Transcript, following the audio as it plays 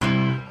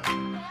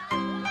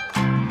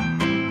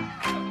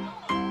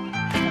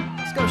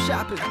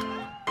shopping.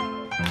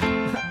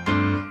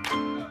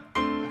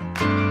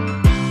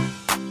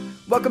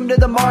 Welcome to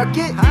the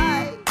market.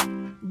 Hi.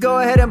 Go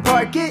ahead and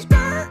park it.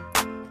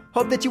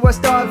 Hope that you are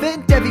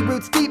starving. Devi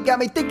roots deep got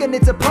me thinking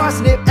it's a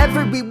parsnip.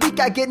 Every week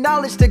I get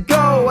knowledge to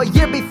go. A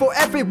year before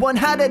everyone,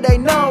 how did they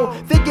know?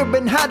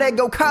 Figuring how to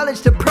go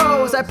college to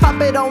pros. I pop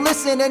it on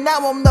listen and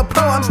now I'm the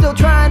pro. I'm still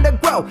trying to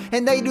grow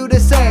and they do the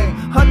same.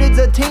 Hundreds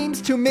of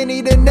teams, too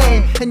many to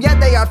name. And yet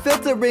they are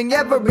filtering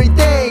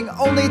everything.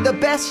 Only the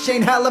best,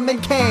 Shane Hallam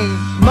Kane.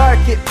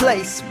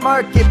 Marketplace,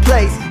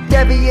 marketplace.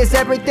 Devi is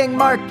everything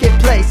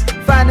marketplace.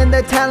 Finding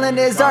the talent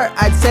is art,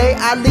 I'd say.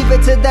 I leave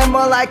it to them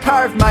while I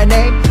carve my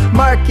name.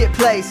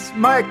 Marketplace,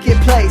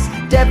 marketplace.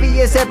 Devi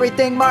is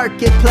everything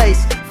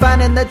marketplace.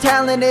 Finding the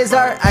talent is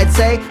art, I'd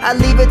say. I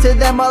leave it to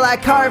them while I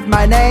carve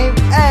my name.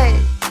 Hey.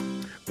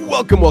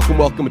 Welcome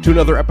to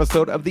another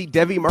episode of the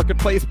Devi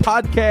Marketplace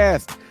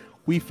podcast.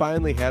 We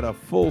finally had a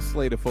full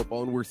slate of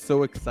football, and we're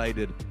so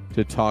excited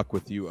to talk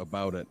with you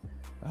about it.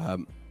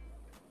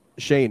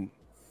 Shane,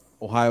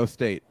 Ohio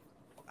State,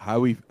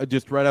 how we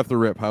just right off the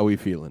rip, how we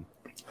feeling?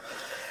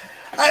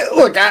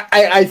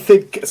 I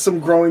think some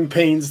growing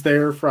pains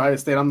there for Ohio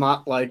State. I'm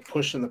not like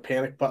pushing the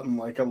panic button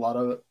like a lot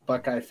of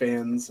Buckeye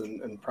fans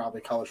and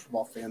probably college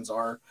football fans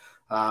are.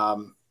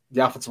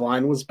 The offensive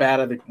line was bad,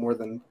 I think, more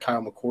than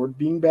Kyle McCord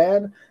being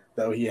bad,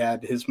 though he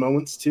had his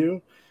moments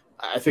too.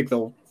 I think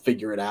they'll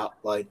figure it out.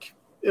 Like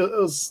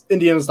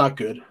Indiana's not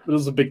good. It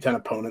was a Big Ten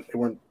opponent. They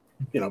weren't,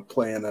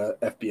 playing a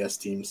FBS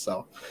team.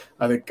 So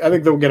I think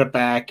they'll get it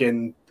back,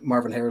 and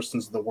Marvin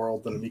Harrison's of the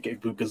world and Emeka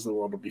Egbuka's of the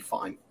world will be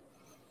fine.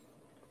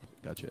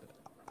 Gotcha.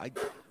 I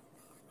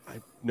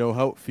know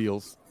how it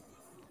feels.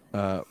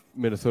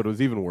 Minnesota was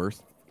even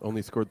worse.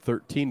 Only scored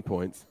 13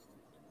 points.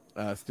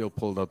 Still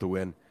pulled out the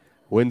win.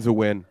 Win's a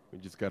win. We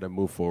just got to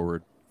move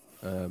forward.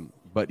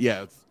 But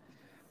yeah,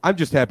 I'm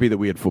just happy that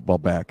we had football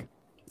back.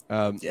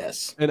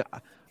 Yes. And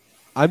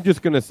I'm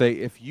just going to say,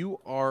 if you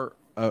are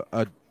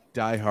a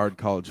diehard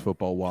college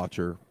football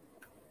watcher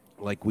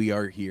like we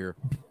are here,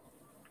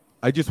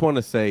 I just want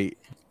to say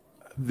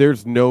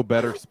there's no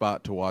better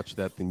spot to watch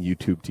that than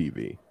YouTube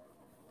TV.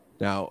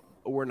 Now,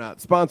 we're not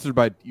sponsored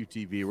by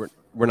UTV.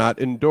 We're not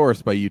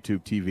endorsed by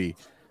YouTube TV.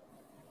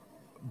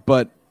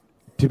 But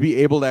to be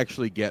able to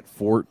actually get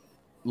the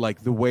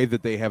way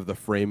that they have the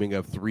framing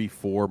of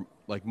 3-4,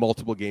 like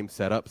multiple game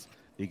setups,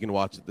 you can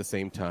watch at the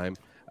same time,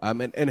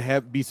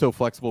 and be so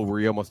flexible where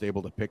you're almost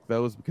able to pick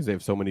those because they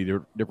have so many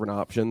different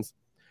options.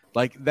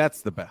 Like,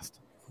 that's the best.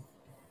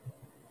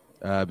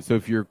 So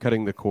if you're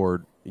cutting the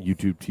cord,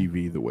 YouTube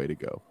TV, the way to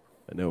go.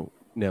 I know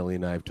Nelly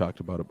and I have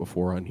talked about it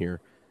before on here,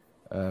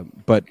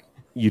 but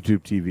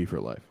YouTube TV for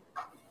life.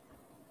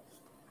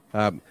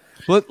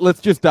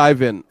 Let's just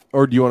dive in,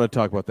 or do you want to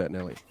talk about that,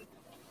 Nelly?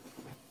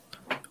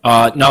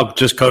 No,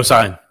 just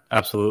cosign.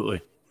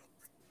 Absolutely.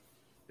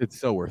 It's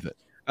so worth it.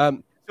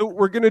 So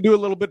we're going to do a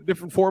little bit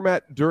different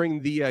format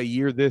during the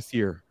year this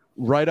year.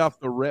 Right off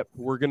the rip,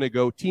 we're going to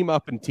go team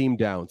up and team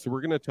down. So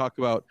we're going to talk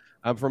about,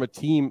 from a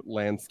team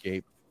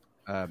landscape,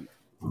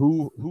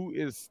 who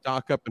is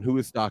stock up and who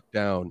is stock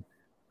down.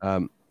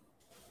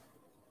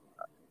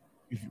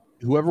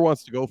 Whoever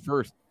wants to go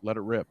first, let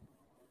it rip.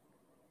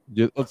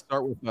 Let's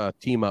start with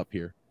team up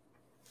here.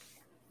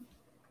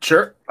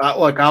 Sure.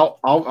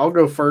 I'll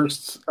go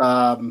first.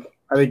 I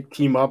think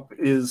team up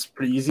is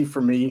pretty easy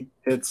for me.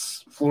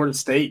 It's Florida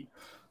State.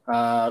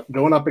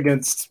 Going up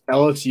against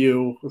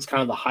LSU was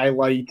kind of the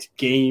highlight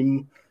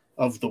game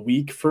of the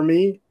week for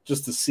me,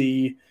 just to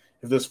see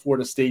if this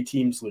Florida State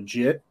team's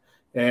legit.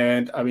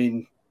 And, I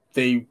mean,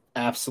 they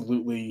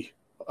absolutely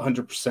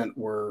 100%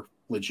 were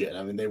legit.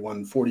 I mean, they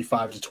won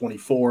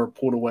 45-24,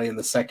 pulled away in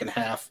the second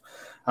half.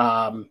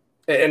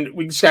 And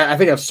we just I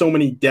think, have so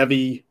many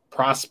Devi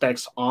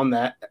prospects on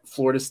that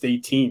Florida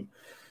State team.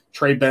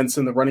 Trey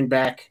Benson, the running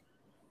back,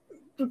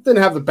 didn't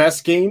have the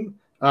best game.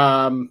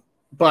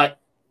 But,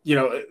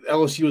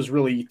 LSU was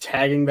really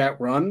tagging that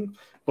run.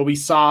 But we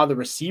saw the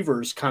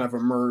receivers kind of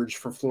emerge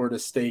for Florida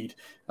State.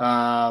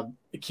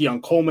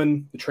 Keon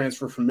Coleman, the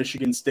transfer from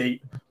Michigan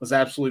State, was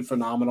absolutely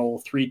phenomenal.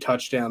 3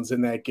 touchdowns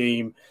in that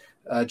game.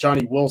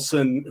 Johnny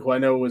Wilson, who I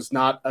know is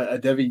not a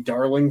Devi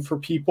darling for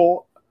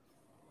people,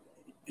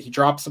 he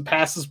dropped some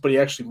passes, but he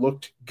actually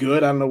looked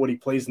good. I don't know what he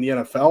plays in the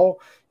NFL,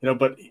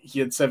 but he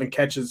had 7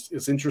 catches.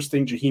 It's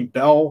interesting. Jaheim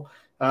Bell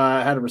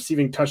had a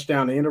receiving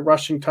touchdown and a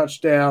rushing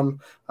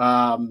touchdown.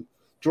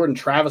 Jordan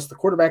Travis, the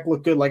quarterback,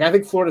 looked good. Like, I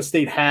think Florida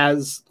State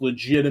has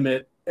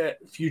legitimate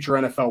future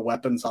NFL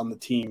weapons on the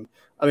team.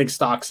 I think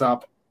stock's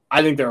up.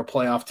 I think they're a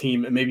playoff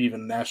team and maybe even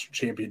a national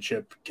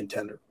championship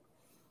contender.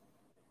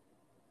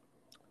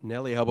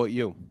 Nelly, how about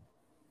you?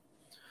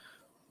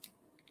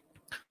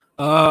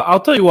 I'll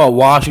tell you what,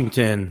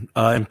 Washington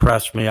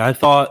impressed me. I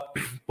thought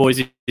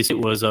Boise State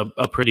was a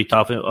pretty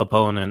tough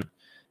opponent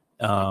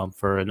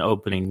for an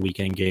opening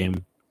weekend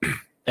game,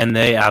 and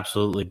they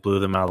absolutely blew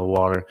them out of the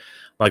water.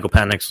 Michael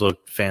Penix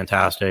looked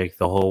fantastic.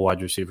 The whole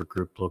wide receiver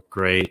group looked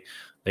great.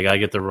 They got to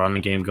get the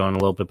running game going a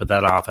little bit, but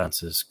that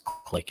offense is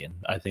clicking.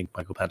 I think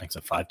Michael Penix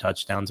had 5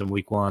 touchdowns in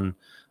week 1.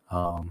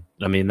 I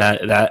mean,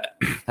 that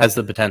has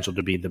the potential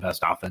to be the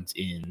best offense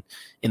in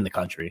the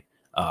country.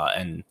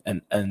 And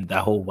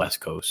that whole West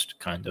Coast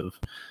kind of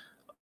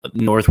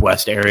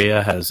Northwest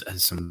area has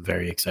some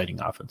very exciting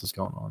offenses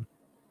going on.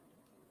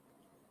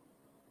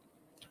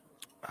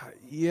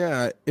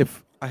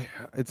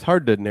 It's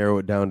hard to narrow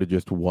it down to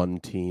just one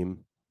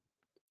team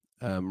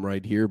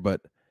right here,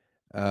 but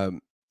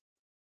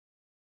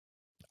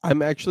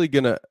I'm actually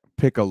gonna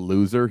pick a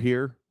loser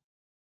here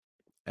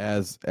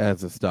as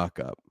a stock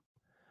up,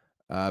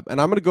 and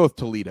I'm gonna go with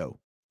Toledo.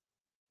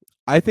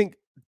 I think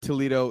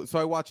Toledo. So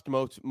I watched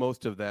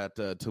most of that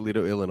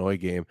Toledo Illinois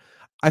game.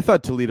 I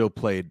thought Toledo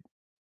played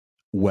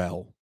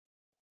well,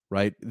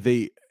 right? At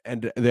the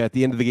end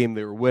of the game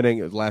they were winning.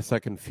 It was last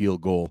second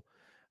field goal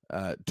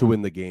to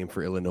win the game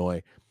for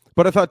Illinois.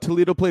 But I thought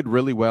Toledo played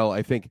really well.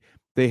 I think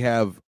they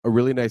have a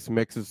really nice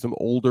mix of some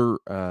older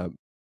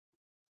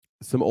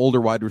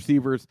wide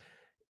receivers,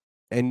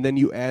 and then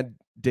you add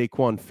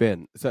Daquan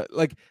Finn. So,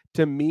 like,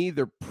 to me,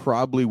 they're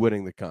probably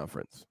winning the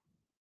conference,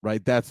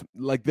 right? That's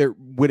like they're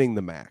winning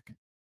the MAC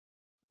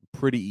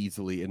pretty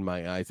easily in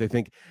my eyes. I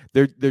think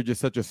they're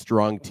just such a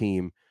strong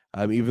team.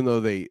 Even though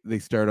they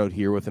start out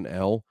here with an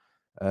L,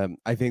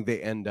 I think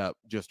they end up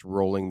just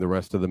rolling the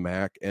rest of the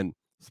MAC, and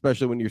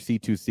especially when you're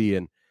C2C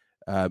and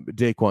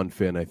Daquan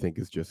Finn, I think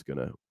is just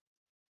gonna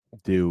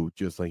do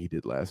just like he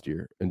did last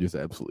year and just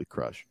absolutely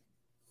crush.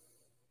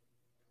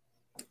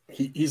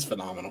 He's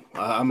phenomenal.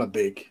 I'm a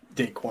big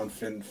Daquan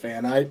Finn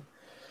fan. I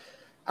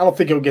don't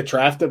think he'll get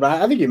drafted,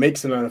 but I think he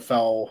makes an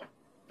NFL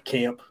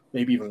camp,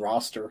 maybe even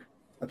roster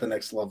at the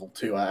next level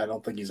too. I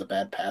don't think he's a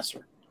bad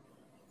passer.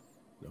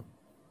 No.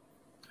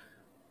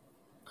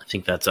 I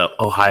think that's a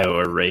Ohio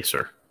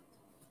erasure.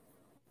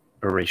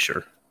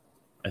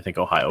 I think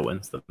Ohio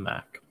wins the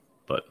MAC,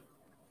 but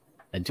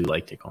I do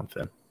like Daquan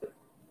Finn.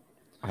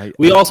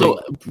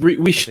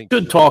 We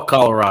should talk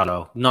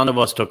Colorado. None of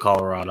us took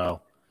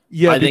Colorado.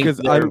 Yeah, because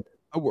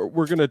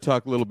we're going to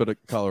talk a little bit of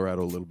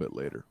Colorado a little bit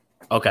later.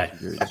 Okay,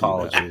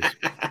 apologies.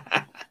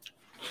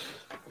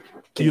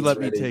 You let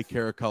me take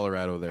care of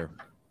Colorado there.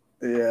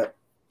 Yeah,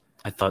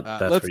 I thought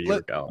that's where you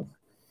were going.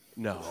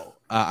 No,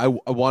 I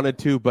wanted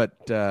to, but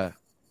I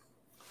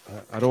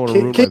don't want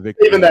to ruin my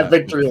victory. Even that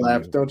victory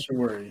lap, don't you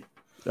worry.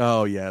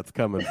 Oh yeah, it's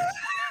coming.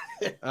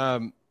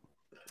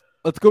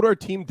 Let's go to our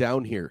team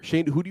down here.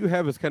 Shane, who do you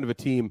have as kind of a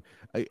team?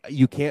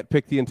 You can't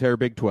pick the entire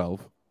Big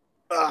 12.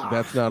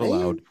 That's not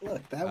allowed.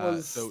 Look, that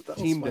was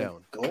team my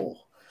down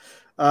goal.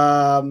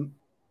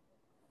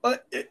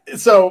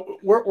 So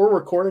we're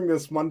recording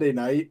this Monday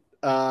night,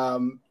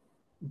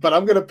 but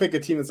I'm going to pick a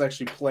team that's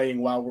actually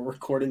playing while we're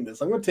recording this.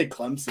 I'm going to take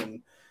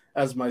Clemson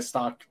as my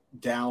stock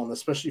down,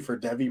 especially for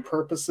Devy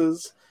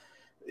purposes.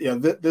 You know,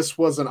 this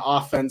was an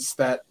offense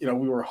that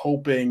we were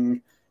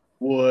hoping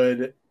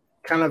would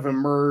kind of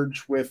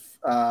emerge with,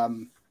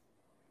 kind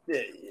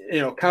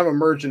of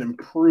emerge and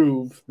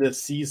improve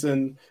this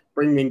season.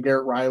 Bringing in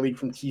Garrett Riley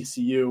from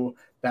TCU,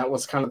 that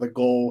was kind of the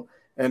goal.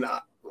 And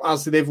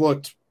honestly, they've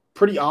looked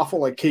pretty awful.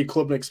 Like Cade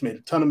Klubnik's made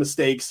a ton of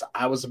mistakes.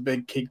 I was a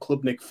big Cade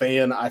Klubnik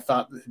fan. I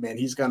thought, man,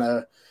 he's going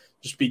to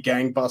just be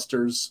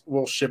gangbusters.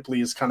 Will Shipley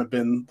has kind of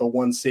been the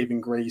one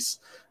saving grace.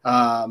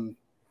 Adam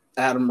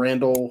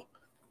Randall,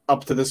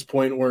 up to this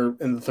point, where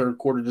in the third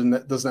quarter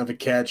doesn't have a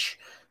catch.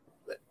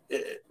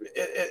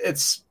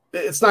 It's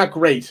not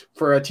great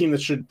for a team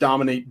that should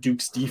dominate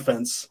Duke's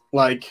defense.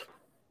 Like,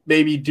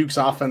 maybe Duke's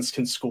offense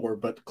can score,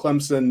 but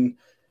Clemson,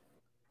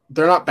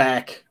 they're not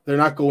back. They're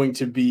not going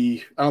to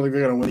be – I don't think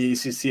they're going to win the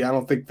ACC. I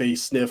don't think they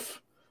sniff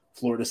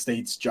Florida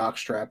State's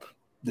jockstrap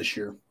this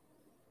year.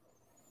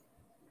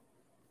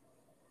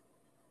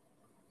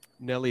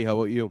 Nelly, how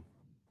about you?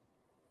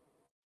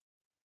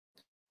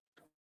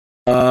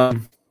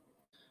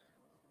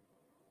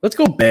 Let's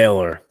go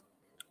Baylor.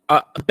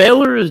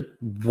 Baylor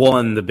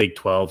won the Big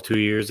 12 2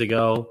 years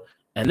ago,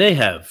 and they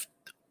have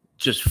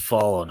just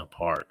fallen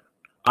apart.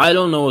 I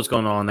don't know what's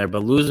going on there,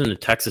 but losing to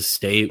Texas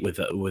State with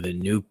a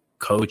new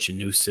coach, a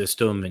new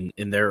system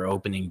in their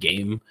opening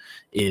game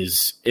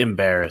is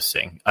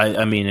embarrassing.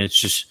 I mean,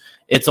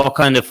 it's all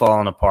kind of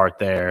falling apart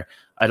there.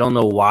 I don't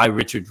know why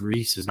Richard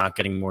Reese is not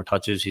getting more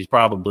touches. He's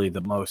probably the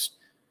most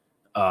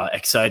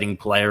exciting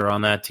player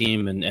on that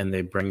team, and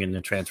they bring in the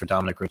transfer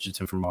Dominic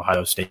Richardson from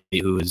Ohio State,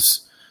 who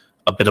is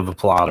a bit of a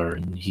plotter,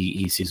 and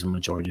he sees the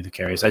majority of the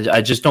carries.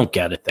 I just don't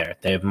get it there.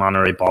 They have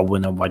Monterey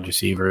Baldwin, a wide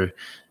receiver,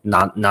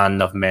 not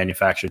enough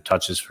manufactured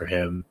touches for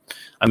him.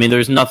 I mean,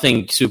 there's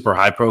nothing super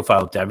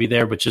high-profile Devy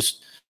there, but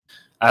just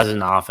as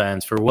an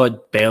offense, for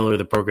what Baylor,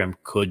 the program,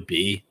 could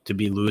be, to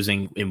be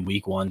losing in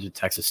week 1 to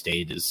Texas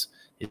State is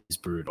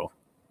brutal.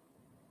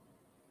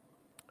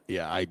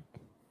 Yeah,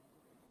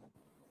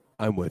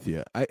 I'm with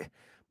you.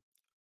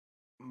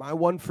 My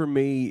one for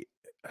me,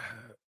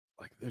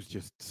 like, there's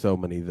just so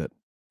many that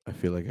I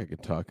feel like I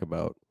could talk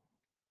about.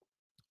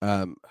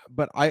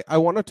 But I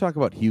want to talk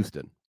about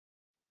Houston.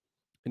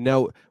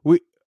 Now,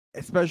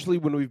 especially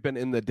when we've been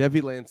in the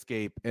Devy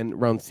landscape and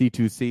around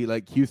C2C,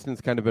 like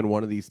Houston's kind of been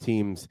one of these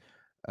teams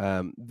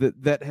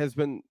that has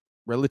been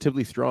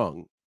relatively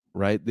strong,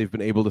 right? They've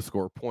been able to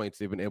score points.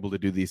 They've been able to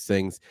do these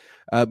things.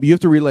 But you have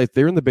to realize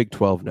they're in the Big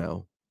 12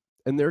 now,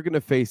 and they're going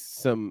to face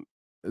some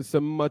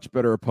much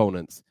better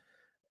opponents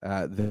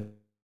than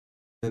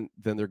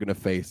they're going to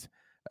face.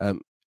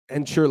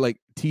 And sure, like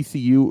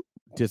TCU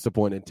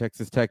disappointed,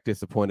 Texas Tech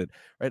disappointed,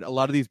 right? A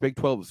lot of these Big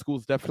 12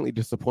 schools definitely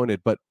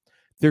disappointed, but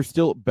they're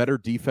still better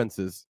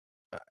defenses.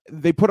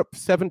 They put up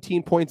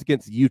 17 points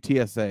against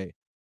UTSA.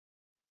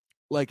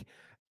 Like,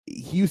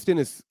 Houston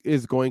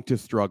is going to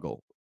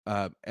struggle,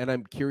 and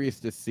I'm curious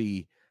to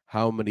see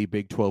how many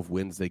Big 12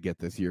 wins they get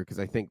this year, because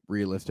I think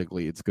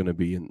realistically it's going to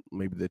be in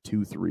maybe the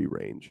 2-3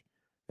 range,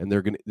 and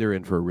they're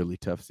in for a really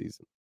tough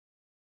season.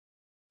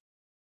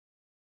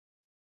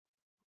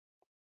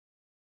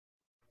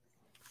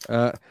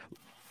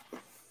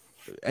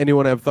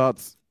 Anyone have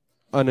thoughts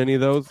on any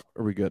of those?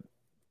 Are we good?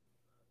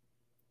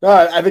 No,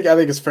 I think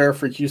it's fair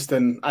for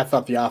Houston. I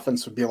thought the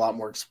offense would be a lot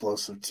more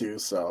explosive too,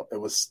 so it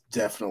was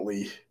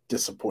definitely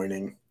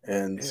disappointing.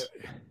 And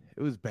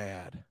it was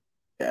bad.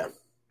 Yeah,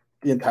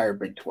 the entire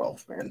Big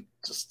 12, man,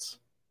 just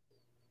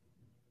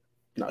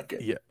not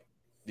good.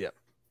 Yeah.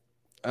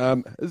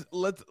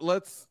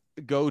 Let's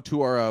go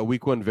to our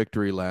week 1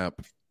 victory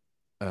lap.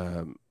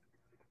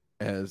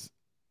 As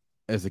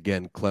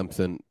again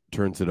Clemson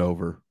turns it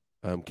over.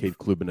 Cade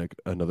Klubnik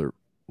another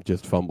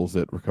just fumbles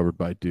it, recovered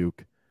by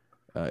Duke.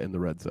 In the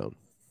red zone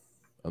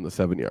on the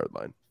 7-yard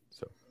line.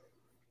 So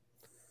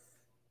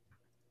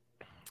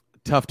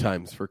tough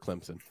times for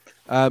Clemson.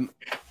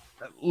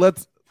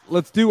 Let's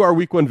do our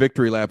week 1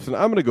 victory laps, and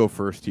I'm going to go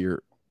first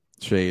here,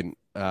 Shane,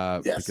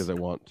 Yes. because I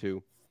want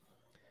to.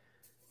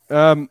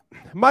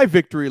 My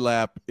victory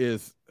lap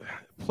is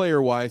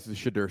player-wise is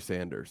Shedeur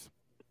Sanders.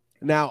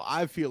 Now,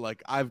 I feel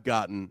like I've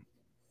gotten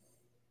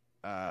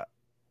not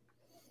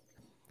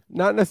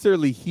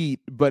necessarily heat,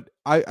 but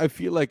I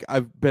feel like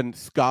I've been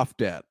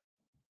scoffed at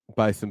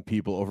by some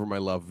people over my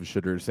love of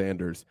Shedeur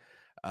Sanders.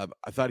 I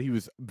thought he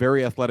was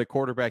very athletic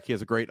quarterback. He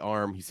has a great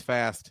arm. He's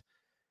fast.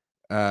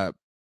 I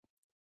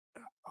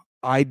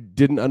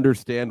didn't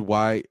understand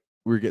why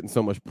we were getting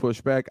so much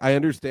pushback. I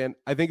understand.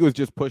 I think it was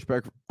just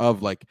pushback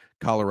of like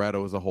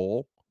Colorado as a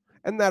whole,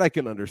 and that I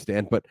can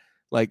understand. But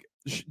like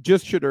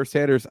just Shedeur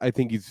Sanders, I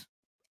think he's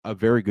a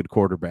very good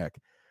quarterback.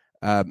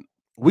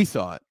 We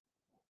saw it,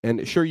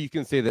 and sure, you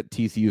can say that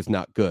TCU is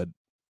not good,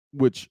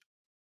 which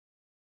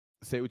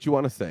say what you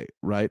want to say,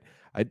 right?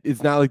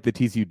 It's not like the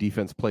TCU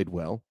defense played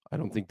well. I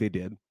don't think they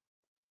did.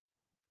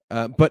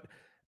 But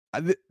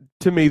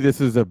to me,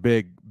 this is a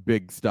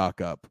big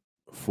stock up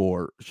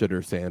for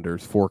Shedeur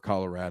Sanders, for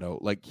Colorado.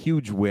 Like,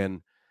 huge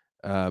win.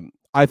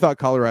 I thought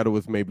Colorado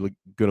was maybe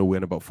going to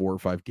win about 4 or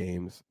 5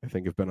 games. I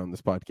think I've been on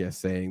this podcast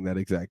saying that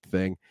exact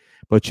thing.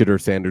 But Shedeur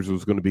Sanders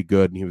was going to be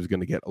good, and he was going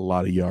to get a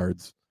lot of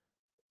yards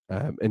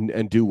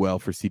and do well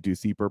for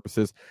C2C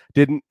purposes.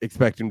 Didn't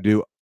expect him to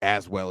do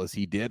as well as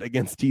he did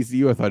against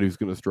TCU. I thought he was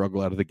going to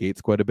struggle out of the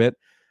gates quite a bit.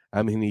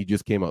 I mean, he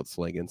just came out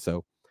slinging.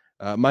 So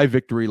my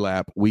victory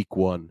lap, week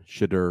 1,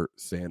 Shedeur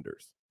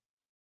Sanders.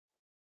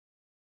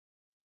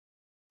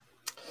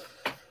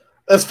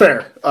 That's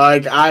fair.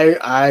 Like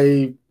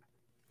I'm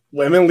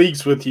in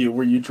leagues with you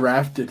where you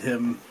drafted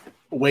him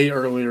way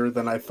earlier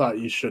than I thought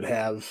you should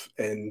have,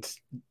 and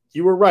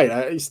you were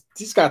right.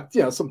 He's got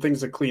some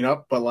things to clean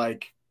up, but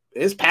like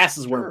his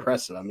passes were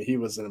impressive. I mean, he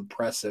was an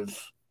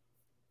impressive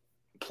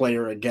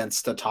player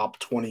against a top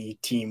 20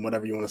 team,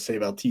 whatever you want to say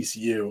about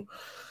TCU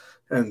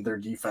and their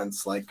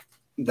defense. Like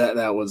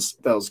that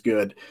was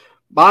good.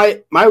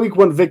 My week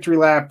 1 victory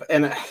lap,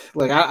 and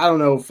like I don't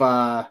know if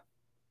I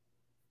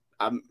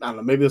don't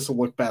know, maybe this will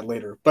look bad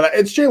later, but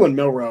it's Jalen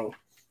Milroe.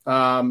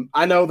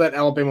 I know that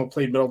Alabama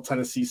played Middle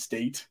Tennessee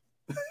State,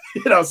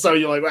 so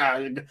you're like,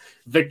 wow,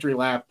 victory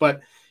lap,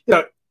 but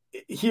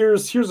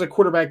here's a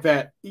quarterback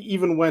that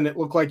even when it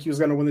looked like he was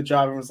going to win the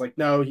job, everyone was like,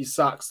 no, he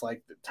sucks.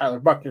 Like Tyler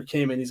Buchner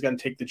came in, he's going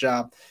to take the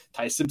job.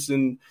 Ty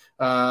Simpson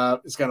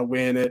is going to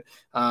win it.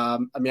 I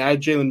mean, I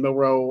had Jalen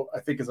Milroe, I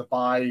think, as a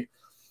buy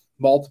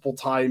multiple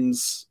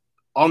times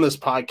on this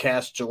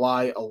podcast.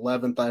 July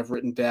 11th, I've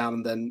written down,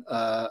 and then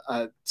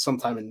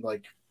sometime in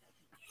like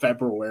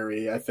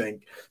February, I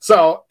think.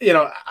 So,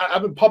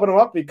 I've been pumping him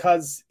up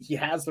because he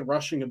has the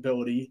rushing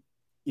ability.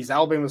 He's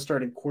Alabama's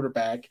starting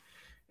quarterback.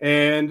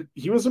 And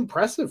he was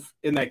impressive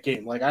in that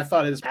game. Like, I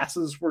thought his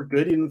passes were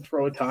good. He didn't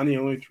throw a ton. He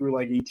only threw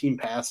like 18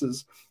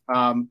 passes,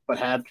 but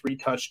had 3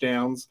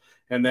 touchdowns,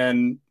 and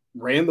then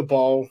ran the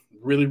ball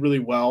really, really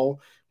well,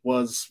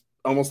 was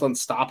almost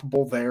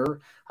unstoppable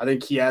there. I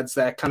think he adds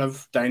that kind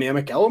of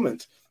dynamic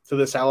element to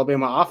this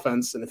Alabama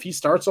offense. And if he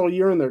starts all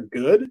year and they're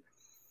good,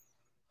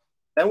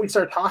 then we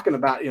start talking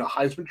about,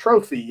 Heisman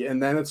Trophy,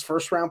 and then it's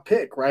first-round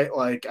pick, right?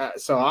 Like,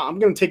 so I'm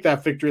going to take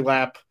that victory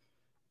lap,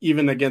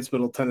 even against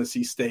Middle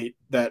Tennessee State,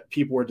 that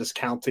people were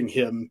discounting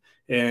him,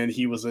 and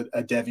he was a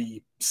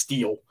Devy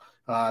steal,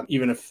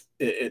 even if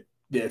it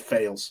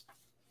fails.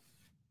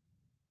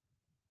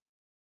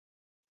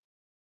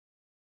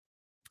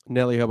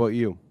 Nelly, how about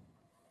you?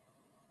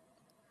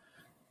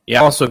 Yeah,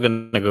 I'm also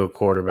going to go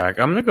quarterback.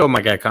 I'm going to go my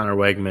guy Connor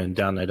Wegman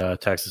down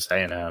at Texas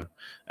A&M.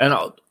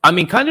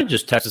 And kind of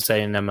just Texas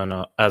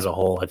A&M as a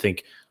whole. I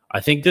think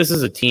this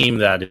is a team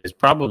that is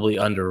probably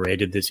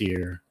underrated this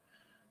year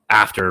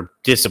after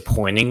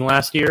disappointing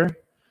last year.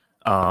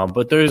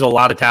 But there's a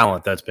lot of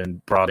talent that's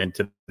been brought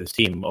into this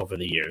team over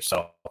the years.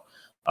 So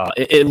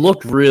it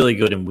looked really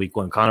good in week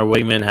 1. Connor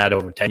Wegman had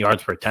over 10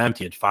 yards per attempt.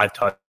 He had 5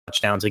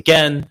 touchdowns.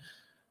 Again,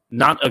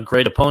 not a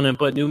great opponent,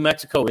 but New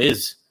Mexico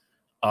is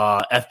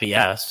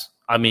FBS.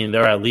 I mean,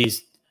 they're at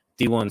least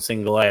D1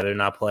 single A. They're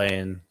not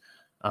playing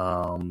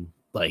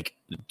like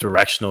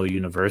directional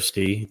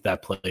university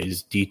that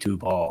plays D2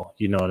 ball.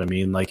 You know what I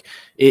mean? Like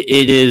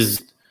it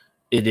is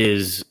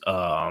there's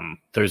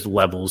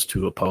levels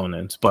to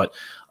opponents. But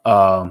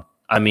Connor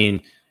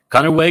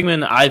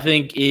Wegman, I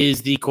think,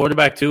 is the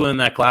quarterback 2 in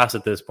that class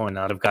at this point,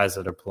 out of guys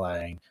that are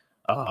playing.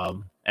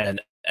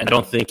 And I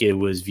don't think it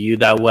was viewed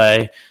that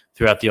way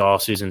throughout the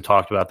offseason,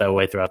 talked about that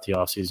way throughout the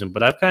offseason.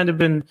 But I've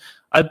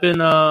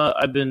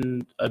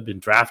been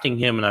drafting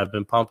him, and I've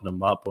been pumping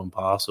him up when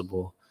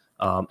possible.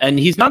 And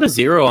he's not a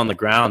zero on the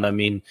ground. I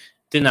mean,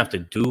 didn't have to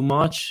do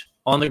much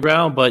on the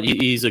ground, but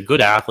he's a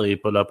good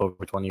athlete, put up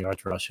over 20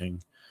 yards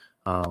rushing,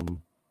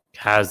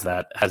 has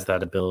that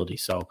ability.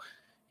 So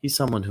he's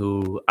someone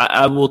who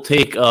I will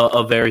take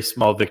a very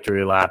small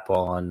victory lap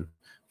on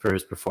for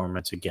his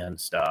performance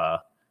against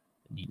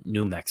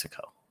New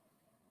Mexico.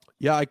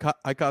 Yeah, I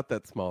caught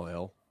that small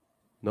L.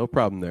 No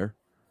problem there.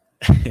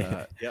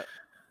 Yeah,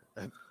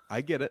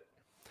 I get it.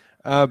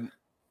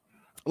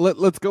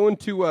 Let's go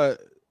into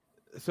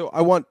so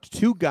I want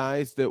 2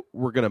 guys that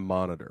we're going to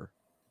monitor.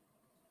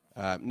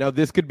 Now,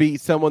 this could be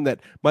someone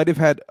that might have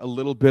had a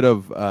little bit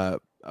of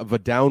a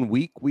down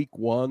week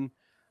 1,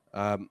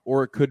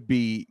 or it could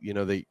be,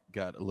 they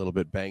got a little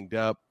bit banged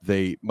up.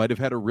 They might have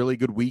had a really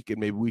good week, and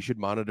maybe we should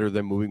monitor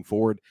them moving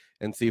forward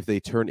and see if they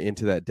turn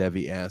into that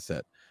Devy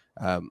asset.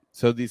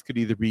 So these could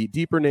either be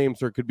deeper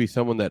names, or it could be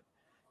someone that,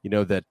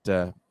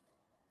 that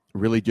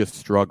really just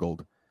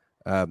struggled.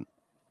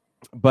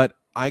 But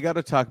I got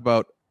to talk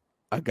about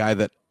a guy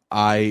that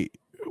I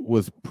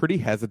was pretty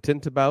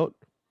hesitant about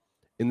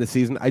in the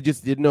season. I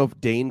just didn't know if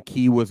Dane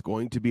Key was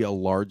going to be a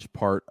large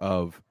part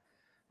of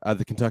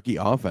the Kentucky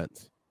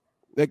offense.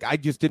 Like, I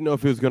just didn't know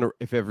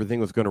if everything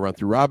was going to run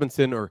through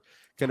Robinson, or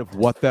kind of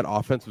what that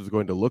offense was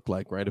going to look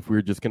like, right? If we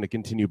were just going to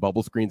continue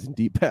bubble screens and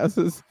deep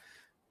passes.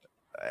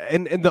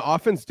 And the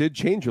offense did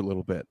change a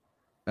little bit.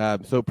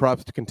 So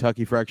props to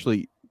Kentucky for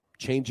actually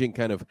changing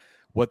kind of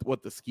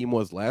what the scheme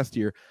was last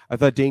year. I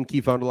thought Dane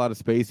Key found a lot of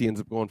space. He ends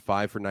up going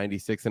 5 for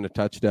 96 and a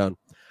touchdown.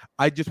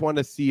 I just want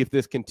to see if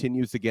this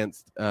continues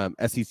against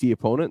SEC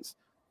opponents,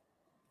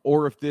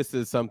 or if this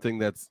is something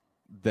that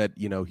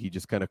he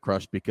just kind of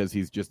crushed because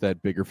he's just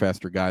that bigger,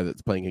 faster guy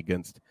that's playing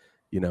against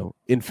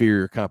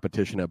inferior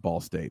competition at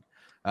Ball State.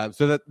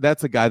 So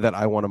that's a guy that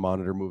I want to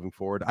monitor moving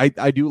forward.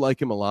 I do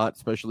like him a lot,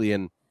 especially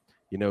in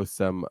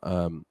some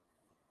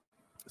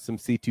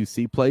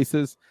C2C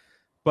places,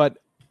 but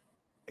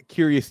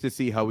curious to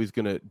see how he's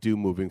going to do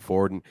moving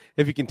forward. And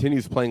if he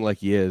continues playing like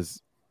he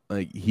is,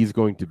 he's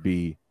going to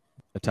be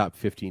a top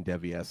 15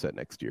 Devy asset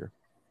next year.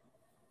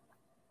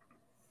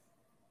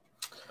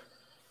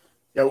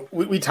 Yeah,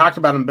 we talked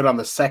about him a bit on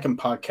the second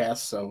podcast,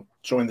 so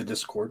join the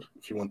Discord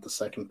if you want the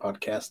second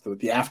podcast,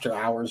 the after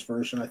hours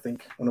version. I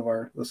think one of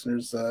our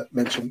listeners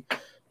mentioned,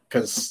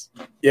 because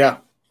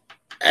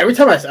every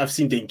time I've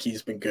seen Dane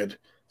Key's been good,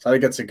 so I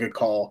think that's a good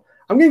call.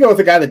 I'm going to go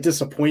with a guy that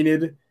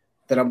disappointed,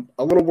 that I'm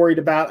a little worried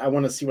about. I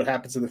want to see what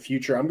happens in the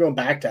future. I'm going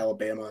back to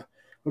Alabama.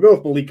 We'll go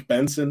with Malik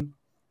Benson,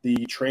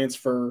 the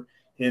transfer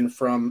in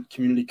from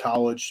community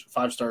college,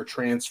 5-star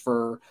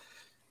transfer,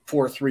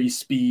 4.3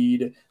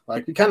 speed.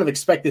 Like, we kind of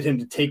expected him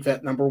to take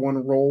that number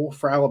 1 role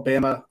for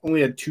Alabama.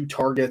 Only had 2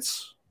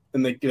 targets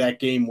in that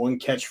game, 1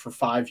 catch for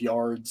 5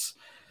 yards.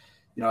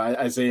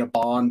 Isaiah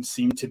Bond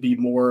seemed to be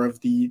more of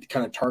the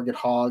kind of target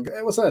hog.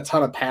 It wasn't a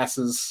ton of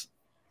passes,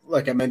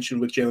 like I mentioned,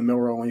 with Jalen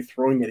Milroe only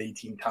throwing it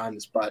 18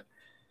 times, but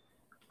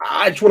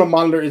I just want to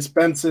monitor. Is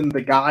Benson the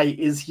guy?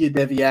 Is he a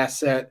Devy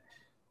asset?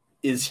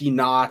 Is he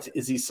not?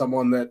 Is he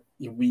someone that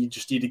we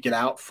just need to get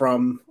out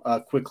from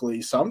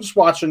quickly? So I'm just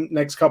watching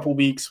next couple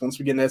weeks. Once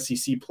we get an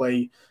SEC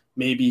play,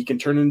 maybe he can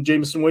turn into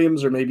Jameson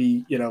Williams, or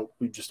maybe,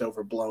 we've just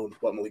overblown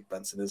what Malik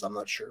Benson is. I'm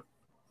not sure.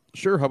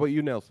 Sure. How about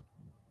you, Nels?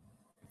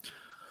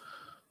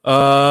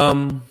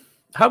 How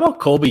about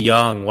Colby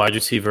Young, wide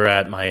receiver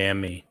at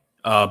Miami?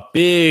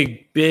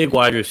 Big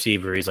wide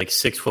receiver. He's like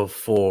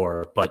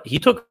 6'4", but he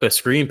took a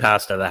screen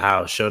pass to the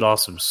house, showed off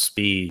some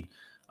speed.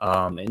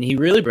 And he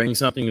really brings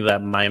something to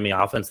that Miami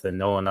offense that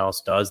no one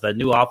else does. That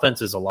new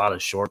offense is a lot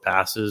of short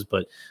passes,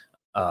 but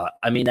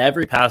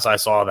every pass I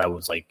saw that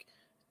was like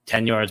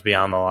 10 yards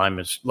beyond the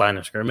line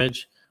of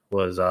scrimmage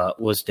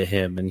was to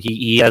him. And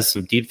he has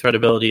some deep threat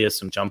ability, he has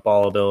some jump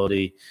ball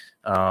ability.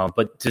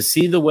 But to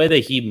see the way that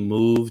he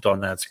moved on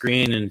that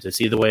screen, and to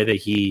see the way that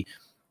he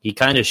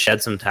kind of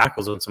shed some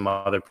tackles on some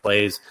other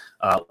plays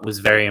was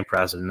very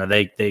impressive. Now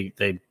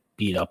they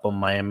beat up on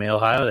Miami,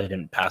 Ohio. They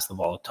didn't pass the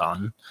ball a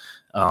ton.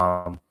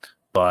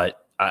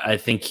 But I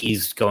think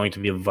he's going to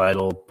be a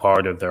vital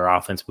part of their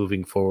offense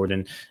moving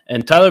forward.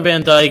 And Tyler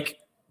Van Dyke,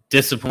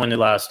 disappointed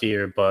last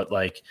year, but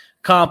like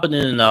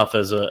competent enough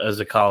as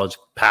a college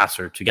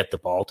passer to get the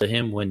ball to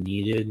him when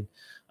needed.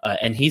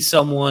 And he's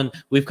someone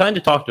we've kind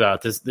of talked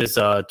about this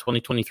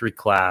 2023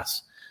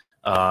 class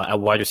at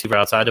wide receiver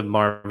outside of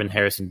Marvin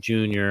Harrison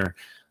Jr.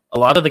 A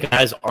lot of the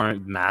guys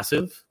aren't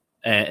massive,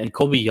 and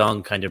Colby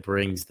Young kind of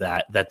brings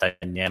that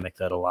dynamic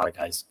that a lot of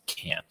guys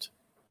can't.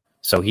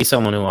 So he's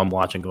someone who I'm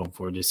watching going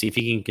forward to see if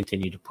he can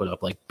continue to put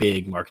up like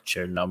big market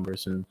share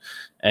numbers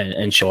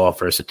and show off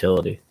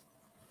versatility.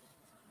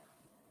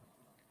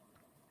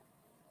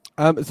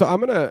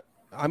 So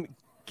I'm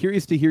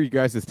curious to hear you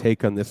guys'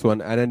 take on this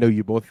one. And I know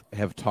you both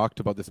have talked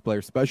about this player,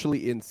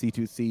 especially in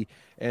C2C.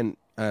 And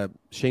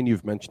Shane,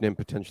 you've mentioned him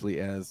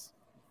potentially as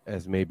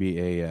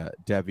maybe a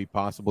Devy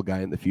possible guy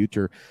in the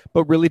future,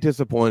 but really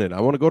disappointed. I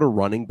want to go to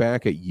running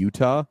back at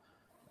Utah.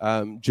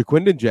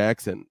 Jaquindon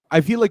Jackson. I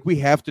feel like we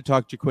have to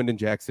talk Jaquindon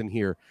Jackson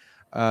here.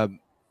 I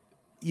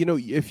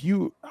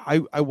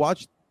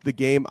watched the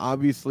game,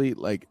 obviously,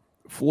 like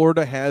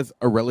Florida has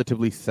a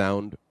relatively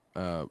sound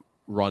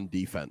run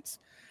defense.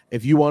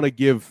 If you want to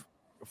give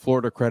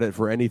Florida credit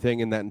for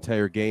anything in that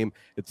entire game,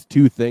 it's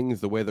two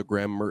things: the way that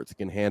Graham Mertz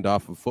can hand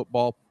off a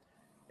football,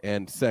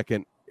 and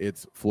second,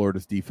 it's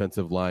Florida's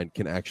defensive line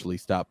can actually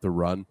stop the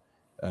run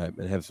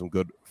and have some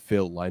good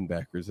fill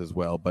linebackers as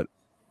well. But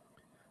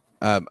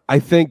I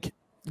think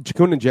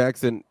Jaquindon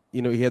Jackson,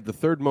 he had the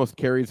third most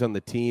carries on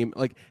the team.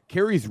 Like,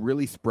 carries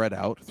really spread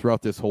out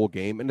throughout this whole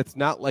game, and it's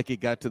not like it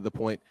got to the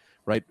point,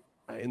 right,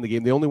 in the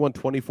game. They only won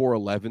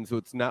 24-11, so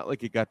it's not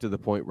like it got to the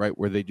point, right,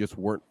 where they just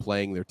weren't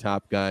playing their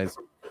top guys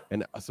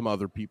and some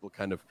other people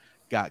kind of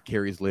got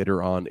carries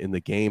later on in the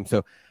game.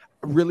 So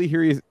really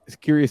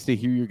curious to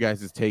hear your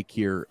guys' take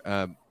here.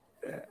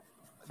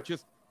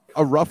 Just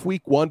a rough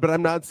week one, but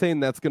I'm not saying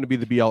that's going to be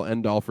the be-all,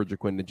 end-all for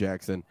Jaquindon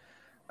Jackson.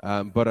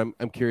 But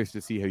I'm curious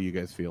to see how you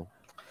guys feel.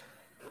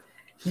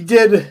 He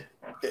did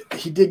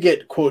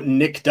get, quote,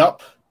 nicked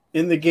up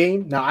in the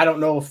game. Now, I don't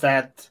know if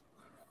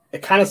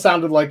it kind of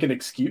sounded like an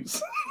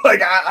excuse.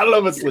 Like, I don't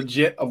know if it's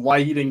legit of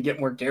why he didn't get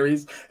more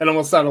carries. It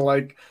almost sounded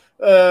like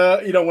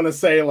you don't want to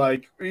say,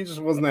 like, he just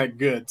wasn't that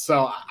good.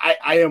 So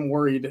I am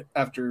worried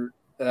after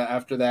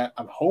that.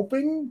 I'm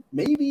hoping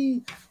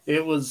maybe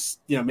it was,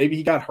 maybe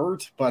he got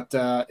hurt. But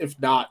if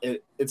not,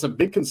 it's a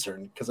big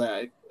concern because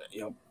I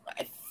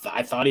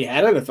thought he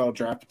had NFL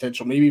draft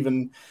potential, maybe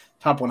even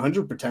top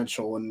 100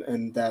 potential,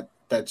 and that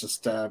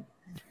just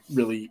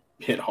really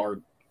hit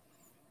hard.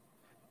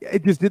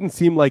 It just didn't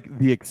seem like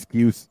the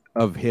excuse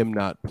of him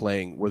not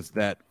playing was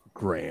that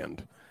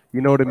grand.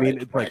 You know what I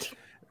mean? It's right. Like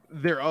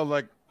they're all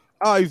like,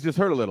 "Oh, he's just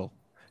hurt a little."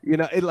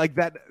 It like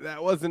that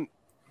wasn't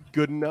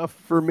good enough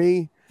for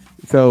me.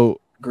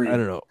 So Agreed. I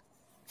don't know.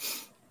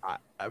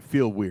 I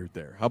feel weird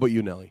there. How about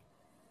you, Nelly?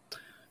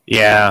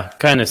 Yeah,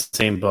 kind of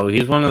same boat.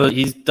 He's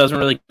he doesn't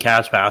really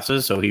catch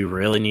passes, so he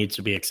really needs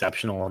to be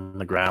exceptional on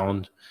the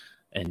ground.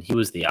 And he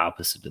was the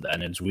opposite of that.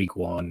 And it's week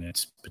one.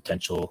 It's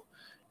potential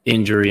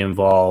injury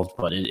involved,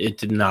 but it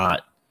did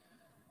not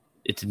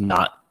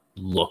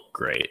look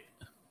great.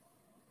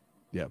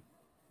 Yeah,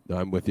 no,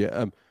 I'm with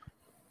you.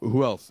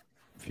 Who else?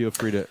 Feel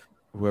free to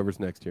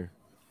whoever's next here.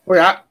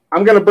 Well,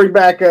 I'm going to bring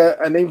back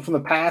a name from the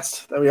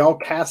past that we all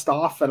cast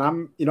off, and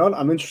I'm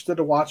interested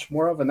to watch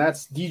more of, and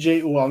that's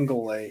DJ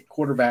Uiagalelei,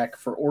 quarterback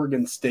for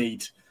Oregon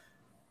State.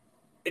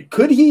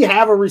 Could he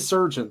have a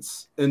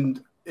resurgence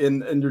and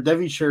your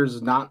Devy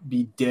shares not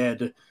be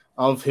dead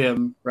of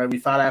him, right? We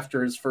thought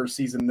after his first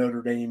season in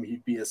Notre Dame,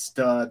 he'd be a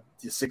stud.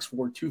 He's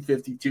 6'4",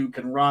 252,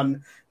 can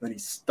run. Then he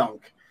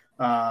stunk.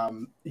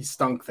 He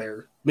stunk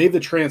there. Made the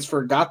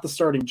transfer, got the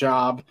starting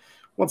job.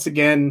 Once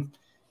again,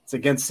 it's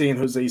against San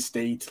Jose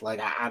State. Like,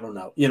 I don't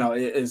know.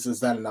 Is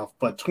that enough?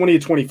 But 20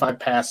 to 25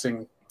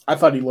 passing, I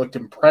thought he looked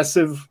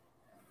impressive.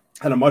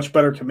 Had a much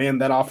better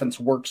command. That offense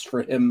works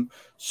for him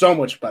so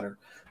much better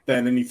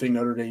than anything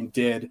Notre Dame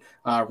did.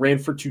 Ran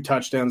for 2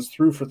 touchdowns,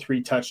 threw for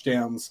 3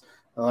 touchdowns.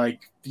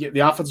 Like, the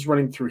offense is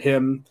running through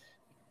him.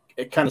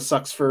 It kind of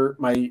sucks for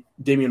my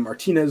Damian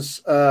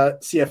Martinez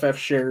CFF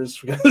shares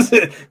because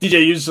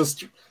DJU's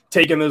just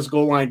taking those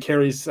goal line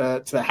carries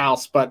to the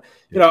house. But,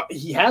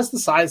 he has the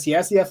size. He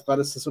has the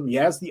athleticism. He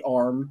has the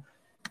arm.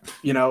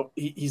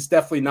 He's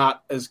definitely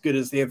not as good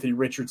as the Anthony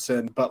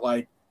Richardson. But,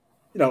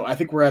 I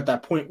think we're at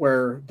that point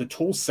where the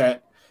tool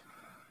set,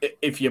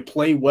 if you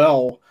play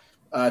well,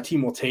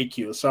 team will take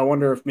you. So I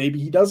wonder if maybe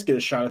he does get a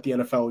shot at the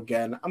NFL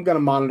again. I'm going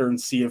to monitor and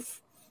see if,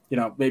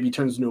 maybe he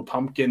turns into a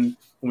pumpkin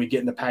when we get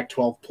into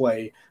Pac-12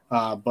 play.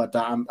 But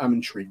I'm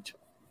intrigued.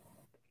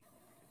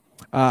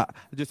 I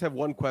just have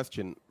one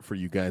question for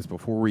you guys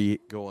before we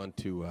go on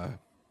to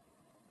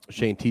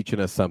Shane teaching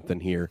us something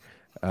here.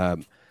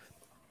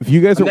 If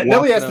you guys are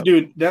Nelly has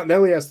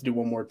to do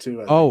one more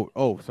too.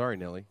 Oh, sorry,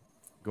 Nelly.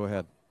 Go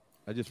ahead.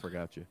 I just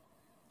forgot you.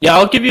 Yeah,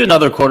 I'll give you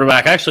another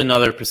quarterback, actually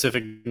another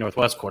Pacific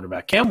Northwest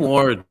quarterback. Cam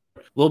Ward,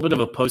 a little bit of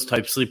a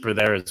post-type sleeper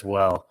there as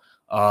well.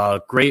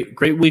 Great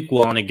week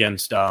one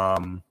against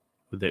Colorado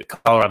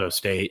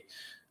State.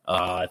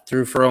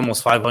 Threw for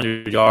almost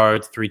 500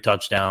 yards, 3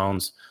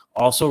 touchdowns.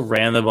 Also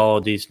ran the ball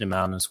a decent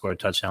amount and scored a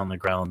touchdown on the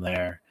ground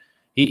there.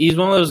 He's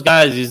one of those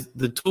guys.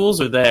 The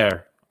tools are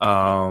there.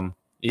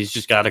 He's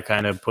just got to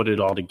kind of put it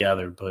all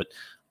together. But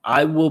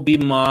I will be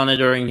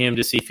monitoring him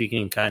to see if he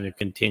can kind of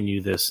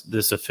continue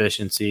this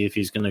efficiency, if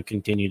he's going to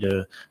continue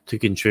to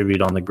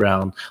contribute on the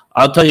ground.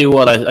 I'll tell you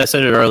what, I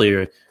said it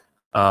earlier.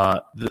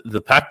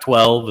 The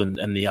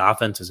Pac-12 and the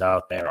offenses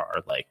out there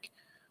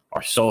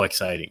are so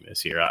exciting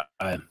this year.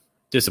 I'm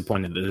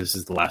disappointed that this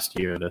is the last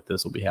year that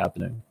this will be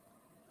happening.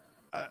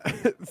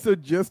 So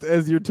just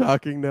as you're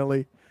talking,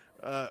 Nelly,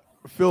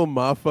 Phil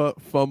Maffa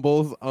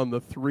fumbles on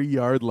the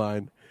 3-yard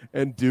line,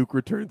 and Duke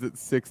returns it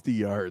 60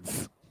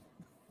 yards.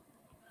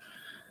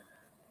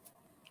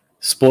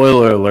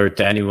 Spoiler alert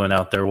to anyone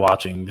out there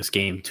watching this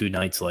game 2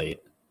 nights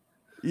late.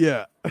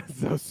 Yeah,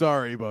 so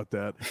sorry about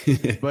that.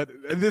 But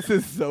this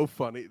is so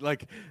funny.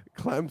 Like,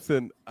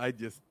 Clemson,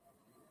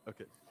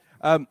 okay.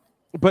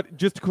 But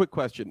just a quick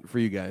question for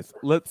you guys.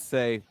 Let's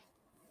say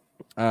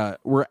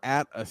we're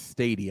at a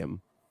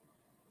stadium.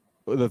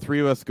 The three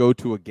of us go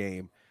to a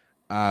game.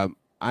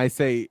 I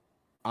say,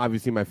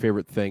 obviously, my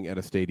favorite thing at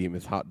a stadium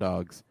is hot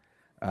dogs.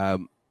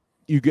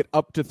 You get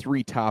up to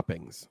 3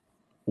 toppings.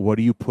 What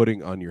are you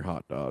putting on your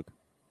hot dog?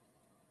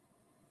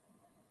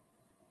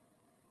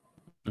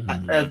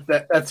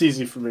 That's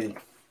easy for me.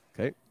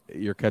 Okay,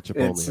 you're ketchup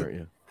only, aren't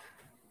you?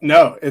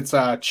 No, it's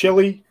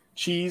chili,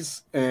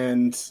 cheese,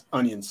 and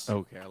onions.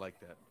 Okay, I like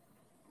that.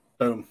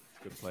 Boom.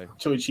 Good play.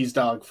 Chili cheese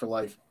dog for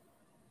life.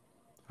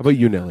 How about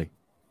you, Nelly?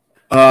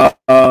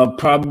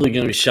 Probably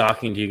going to be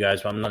shocking to you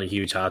guys, but I'm not a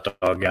huge hot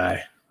dog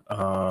guy.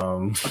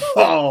 Oh,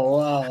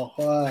 wow.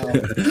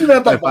 You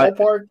at the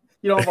ballpark?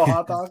 You don't have a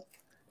hot dog?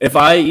 If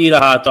I eat a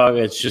hot dog,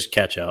 it's just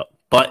ketchup.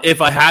 But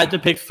if I had to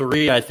pick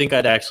 3, I think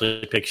I'd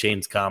actually pick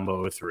Shane's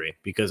combo of 3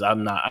 because I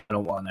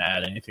don't want to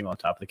add anything on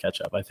top of the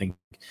ketchup. I think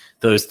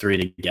those 3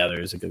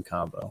 together is a good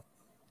combo.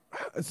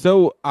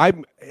 So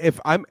if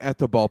I'm at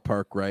the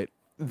ballpark, right,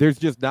 there's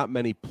just not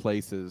many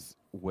places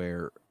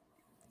where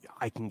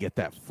I can get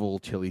that full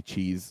chili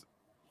cheese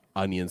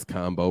onions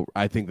combo.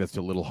 I think that's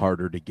a little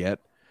harder to get.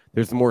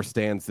 There's more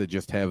stands that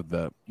just have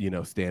the,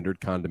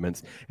 standard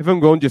condiments. If I'm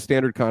going just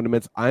standard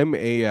condiments, I'm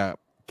a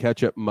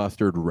ketchup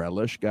mustard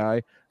relish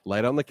guy.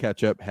 Light on the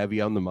ketchup,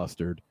 heavy on the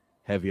mustard,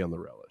 heavy on the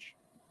relish.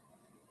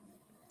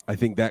 I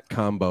think that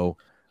combo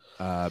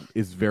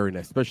is very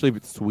nice, especially if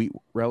it's sweet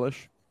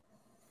relish.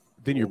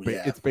 Then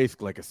it's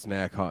basically like a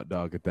snack hot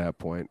dog at that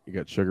point. You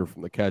got sugar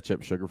from the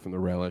ketchup, sugar from the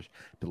relish.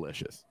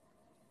 Delicious.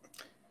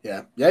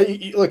 Yeah.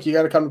 You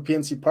got to come to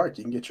PNC Park.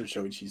 You can get your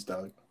chili cheese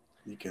dog.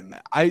 You can.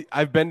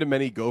 I've been to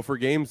many Gopher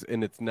games,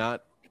 and it's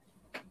not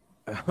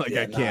like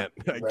I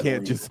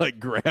can't just like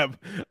grab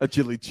a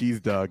chili cheese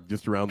dog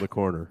just around the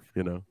corner,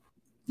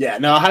 Yeah,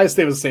 no, Ohio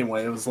State was the same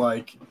way. It was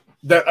like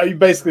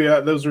basically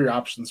those were your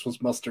options: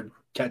 was mustard,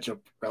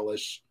 ketchup,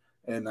 relish,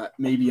 and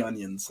maybe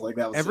onions. Like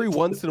that was every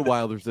once in a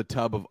while. There's a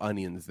tub of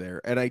onions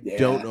there, and I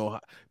don't know,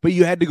 but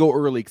you had to go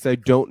early because I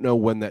don't know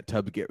when that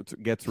tub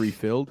gets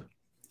refilled.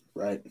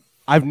 Right.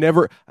 I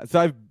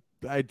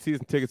had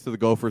season tickets to the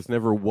Gophers.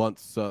 Never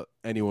once saw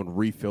anyone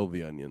refill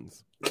the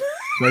onions.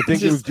 So I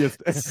think it was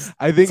just.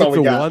 I think it's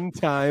a one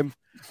time.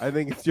 I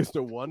think it's just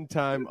a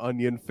one-time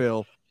onion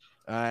fill.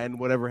 And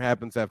whatever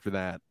happens after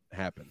that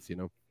happens,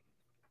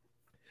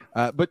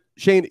 But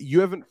Shane,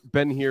 you haven't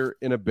been here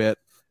in a bit.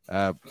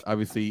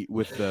 Obviously,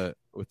 with the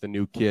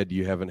new kid,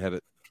 you haven't had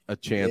a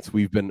chance.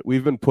 We've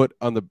been put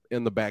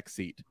in the back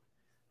seat,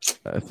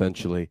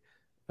 essentially,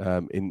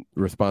 in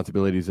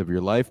responsibilities of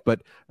your life.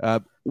 But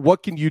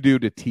what can you do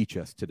to teach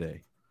us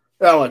today?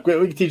 Oh, look,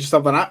 we can teach you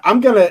something.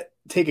 I'm gonna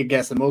take a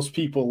guess that most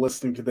people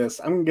listening to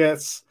this, I'm gonna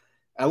guess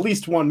at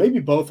least one, maybe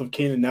both of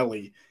Kane and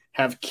Nelly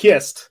have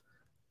kissed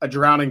a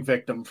drowning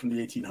victim from the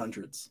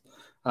 1800s.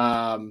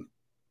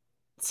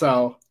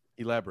 So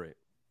elaborate.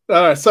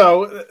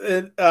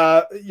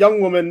 A young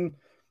woman,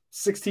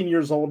 16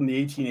 years old in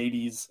the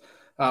 1880s,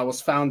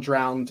 was found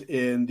drowned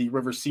in the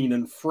River Seine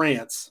in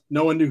France.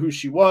 No one knew who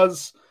she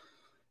was.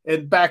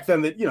 And back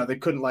then, they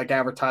couldn't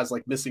advertise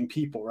missing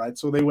people, right?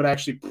 So they would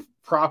actually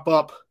prop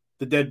up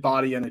the dead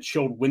body in a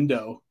chilled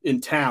window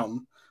in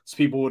town, so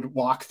people would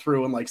walk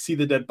through and see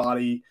the dead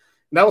body.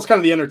 And that was kind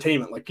of the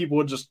entertainment. People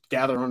would just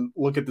gather and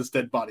look at this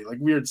dead body,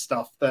 weird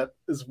stuff that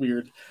is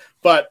weird.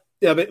 But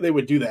yeah, they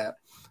would do that.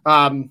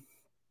 And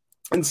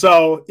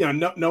so,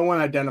 no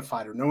one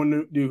identified her. No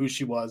one knew who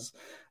she was.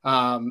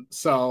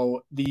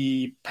 So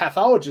the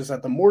pathologist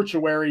at the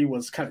mortuary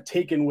was kind of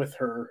taken with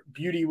her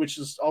beauty, which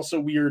is also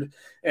weird,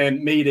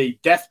 and made a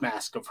death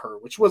mask of her,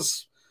 which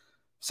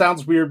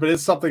sounds weird, but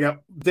it's something that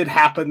did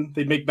happen.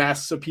 They'd make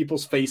masks of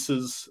people's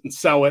faces and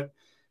sell it.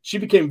 She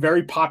became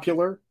very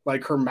popular.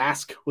 Her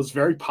mask was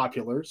very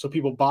popular. So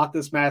people bought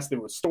this mask. There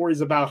were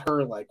stories about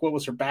her, what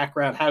was her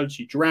background? How did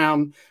she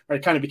drown? Right?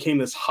 It kind of became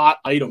this hot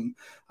item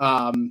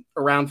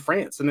around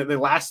France. And they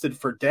lasted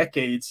for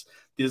decades,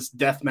 this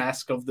death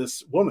mask of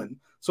this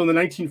woman. So in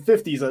the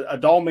 1950s, a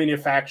doll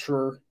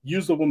manufacturer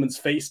used the woman's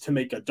face to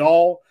make a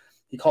doll.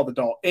 He called the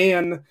doll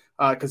Anne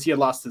because he had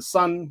lost his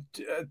son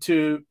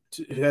to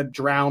had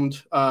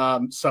drowned.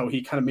 So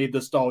he kind of made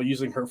this doll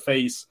using her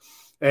face.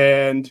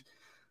 And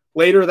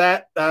later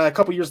a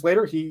couple years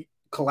later, he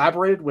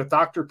collaborated with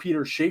Dr.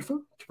 Peter Schaefer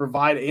to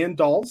provide Anne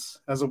dolls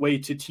as a way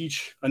to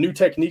teach a new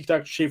technique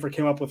Dr. Schaefer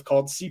came up with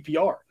called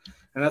CPR.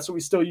 And that's what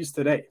we still use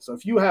today. So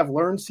if you have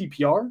learned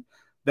CPR,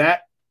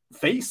 that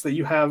face that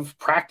you have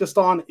practiced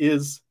on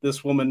is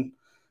this woman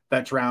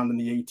that drowned in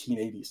the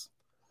 1880s.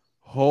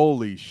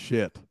 Holy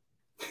shit.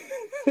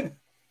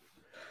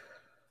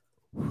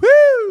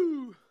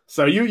 Woo!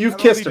 So you've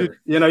kissed her.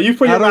 You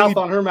put your mouth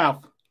on her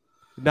mouth.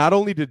 Not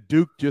only did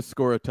Duke just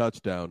score a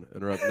touchdown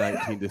and are up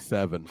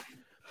 19-7,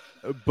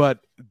 but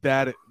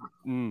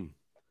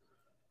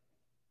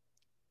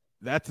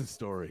that's a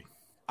story.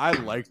 I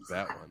liked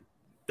that one.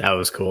 That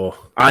was cool.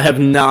 I have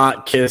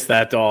not kissed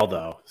that doll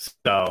though.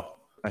 So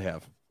I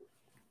have.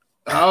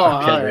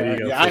 Oh,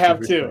 Okay, I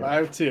have too. I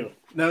have too.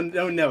 No,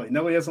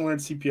 Nelly hasn't learned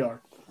CPR.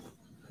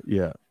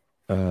 Yeah.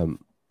 Yeah.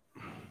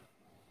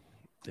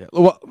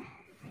 Well,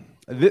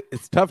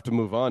 it's tough to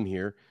move on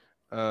here,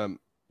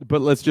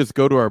 but let's just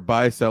go to our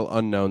buy, sell,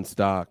 unknown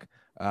stock.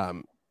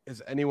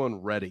 Is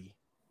anyone ready?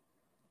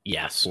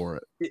 yes.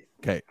 For it?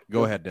 Okay,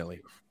 go ahead,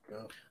 Nelly.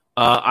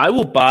 I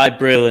will buy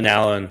Braylon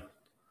Allen.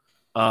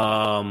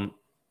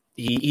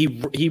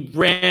 He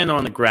ran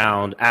on the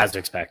ground as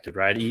expected,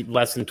 right? He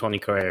less than 20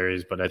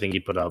 carries, but I think he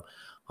put up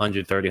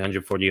 130,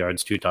 140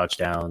 yards, 2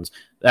 touchdowns.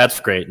 That's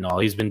great and all.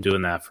 He's been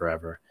doing that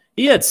forever.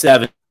 He had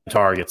 7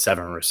 targets,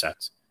 7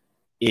 receptions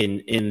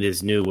in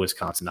this new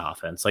Wisconsin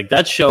offense. Like,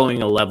 that's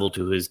showing a level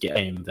to his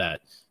game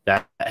that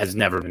has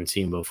never been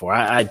seen before.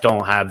 I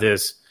don't have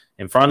this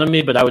in front of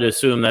me, but I would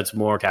assume that's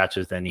more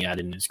catches than he had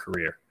in his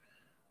career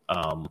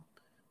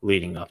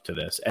leading up to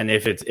this. And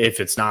if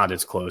it's not,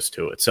 it's close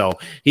to it. So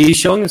he's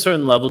showing a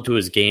certain level to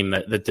his game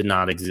that did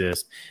not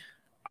exist.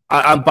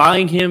 I'm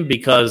buying him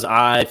because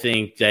I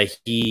think that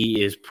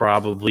he is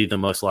probably the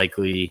most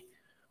likely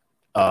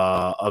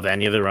of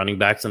any of the running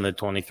backs in the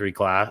 23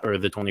 class or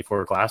the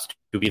 24 class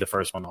to be the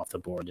first one off the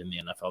board in the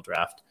NFL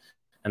draft.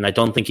 And I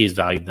don't think he's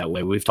valued that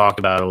way. We've talked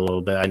about it a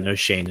little bit. I know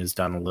Shane has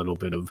done a little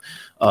bit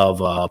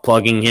of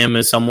plugging him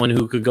as someone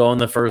who could go in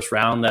the first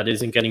round that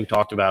isn't getting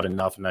talked about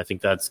enough. And I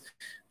think that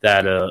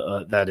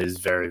is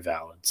very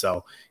valid.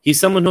 So he's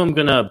someone who I'm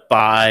going to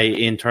buy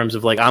in terms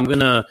of, like, I'm going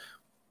to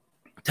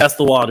test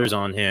the waters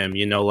on him.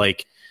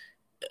 Like,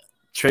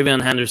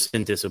 TreVeyon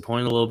Henderson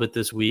disappointed a little bit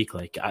this week.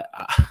 Like,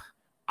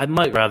 I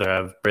might rather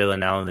have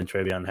Braylon Allen than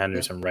TreVeyon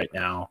Henderson right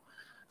now.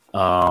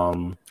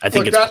 I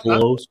think it's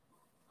close.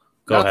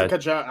 Go ahead. To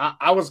cut you out,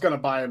 I was going to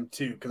buy him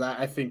too because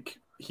I think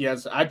he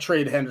has. I'd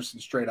trade Henderson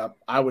straight up.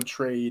 I would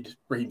trade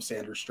Raheem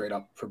Sanders straight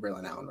up for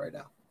Braylon Allen right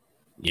now.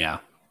 Yeah.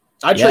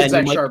 I'd trade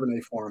Zach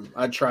Charbonnet for him.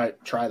 I'd try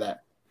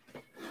that.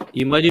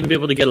 You might even be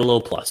able to get a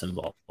little plus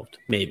involved,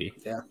 maybe.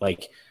 Yeah.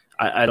 Like,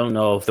 I don't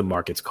know if the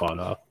market's caught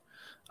up.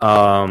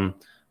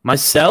 My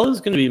sell is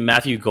going to be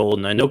Matthew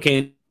Golden. I know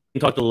Kane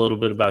talked a little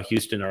bit about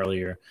Houston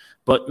earlier,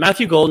 but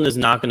Matthew Golden is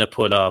not going to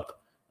put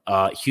up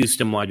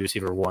Houston wide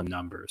receiver 1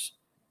 numbers.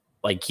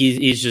 Like,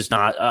 he's just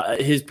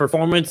not. His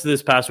performance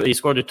this past week, he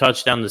scored a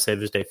touchdown to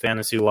save his day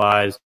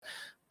fantasy-wise,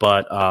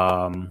 but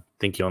I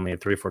think he only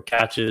had 3 or 4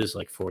 catches,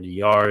 like 40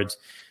 yards.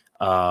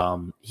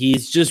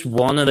 He's just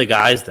one of the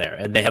guys there,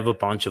 and they have a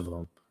bunch of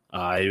them.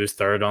 He was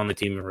 3rd on the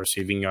team in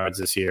receiving yards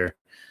this year.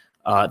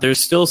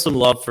 There's still some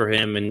love for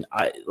him, and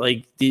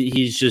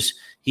he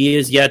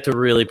is yet to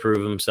really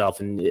prove himself.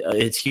 And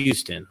it's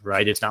Houston,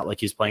 right? It's not like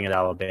he's playing at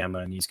Alabama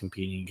and he's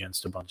competing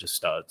against a bunch of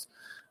studs.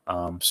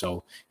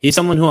 So he's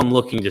someone who I'm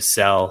looking to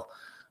sell.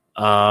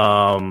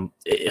 Putting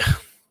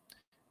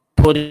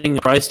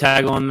a price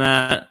tag on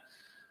that,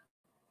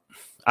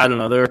 I don't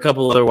know. There are a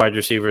couple other wide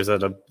receivers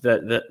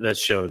that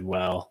showed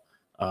well.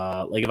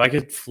 Like, if I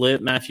could flip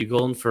Matthew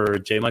Golden for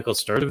J. Michael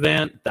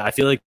Sturdivant, I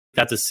feel like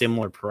that's a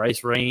similar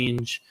price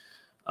range.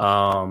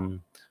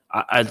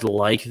 I'd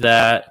like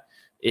that.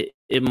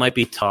 It might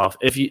be tough.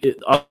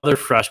 Other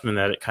freshmen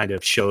that it kind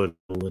of showed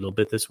a little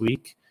bit this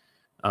week,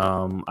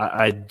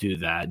 I'd do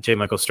that. J.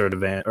 Michael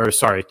Sturdivant,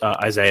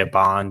 Isaiah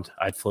Bond,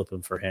 I'd flip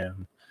him for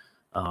him.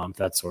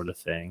 That sort of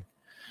thing.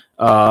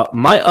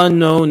 My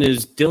unknown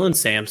is Dylan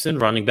Sampson,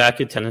 running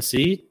back at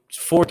Tennessee.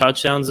 4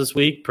 touchdowns this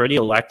week. Pretty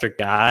electric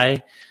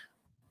guy.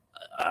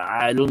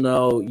 I don't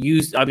know.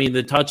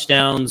 The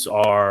touchdowns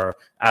are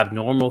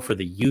abnormal for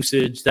the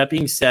usage. That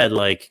being said,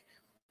 like,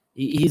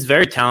 he's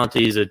very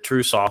talented. He's a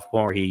true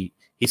sophomore. He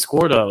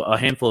scored a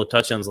handful of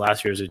touchdowns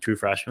last year as a true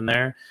freshman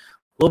there.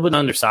 A little bit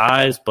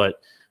undersized, but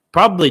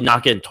probably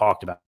not getting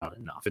talked about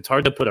enough. It's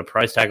hard to put a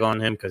price tag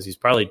on him because he's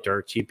probably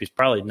dirt cheap. He's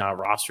probably not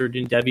rostered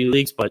in Devy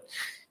leagues, but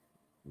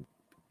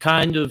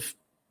kind of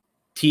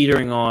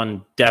teetering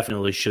on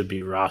definitely should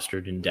be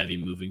rostered in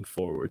Devy moving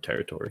forward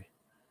territory.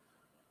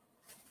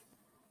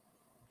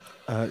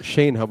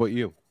 Shane, how about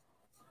you?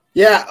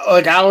 Yeah,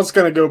 like, I was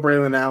going to go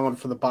Braylon Allen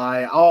for the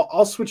buy.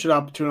 I'll switch it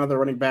up to another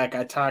running back.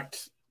 I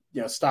talked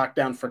stock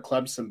down for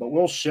Clemson, but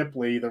Will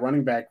Shipley, the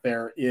running back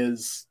there,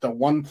 is the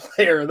one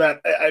player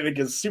that I think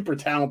is super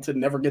talented,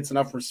 never gets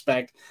enough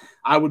respect.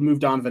 I would move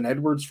Donovan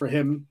Edwards for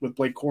him with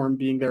Blake Corum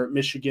being there at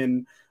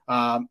Michigan.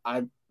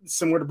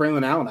 Similar to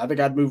Braylon Allen, I think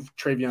I'd move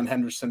Travion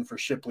Henderson for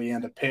Shipley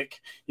and a pick,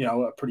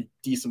 a pretty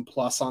decent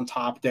plus on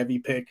top, Devi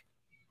pick.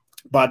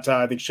 But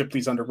I think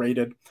Shipley's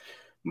underrated.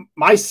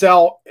 My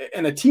sell,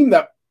 and a team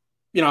that,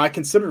 I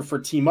considered for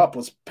team up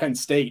was Penn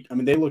State. I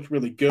mean, they looked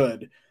really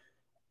good.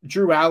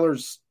 Drew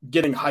Aller's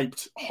getting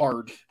hyped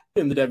hard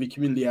in the Devi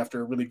community after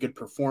a really good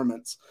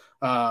performance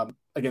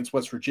against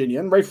West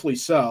Virginia, and rightfully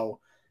so.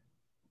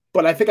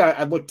 But I think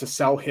I'd look to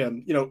sell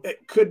him.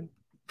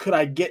 Could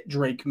I get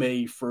Drake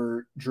May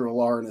for Drew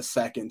Aller in a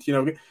second?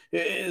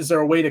 Is there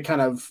a way to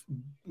kind of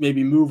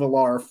maybe move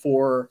Aller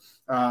for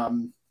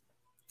an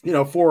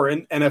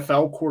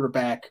NFL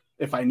quarterback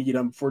if I need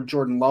him for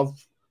Jordan Love,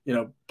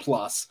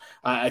 plus?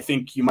 I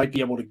think you might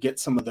be able to get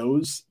some of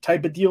those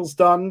type of deals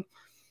done.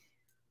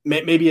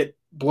 Maybe it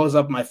blows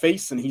up my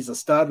face and he's a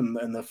stud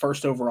and the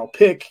first overall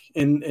pick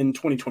in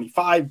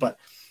 2025, but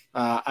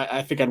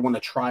I think I'd want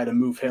to try to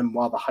move him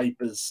while the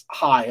hype is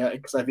high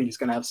because I think he's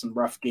going to have some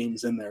rough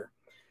games in there.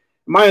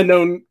 My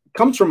unknown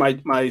comes from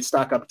my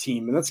stock up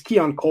team, and that's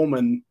Keon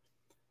Coleman,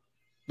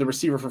 the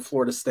receiver for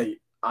Florida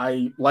State.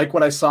 I like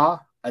what I saw.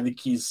 I think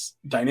he's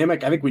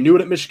dynamic. I think we knew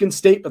it at Michigan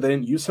State, but they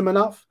didn't use him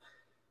enough.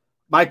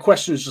 My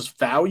question is just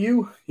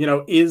value.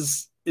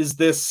 Is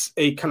this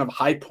a kind of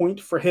high point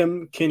for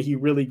him? Can he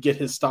really get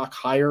his stock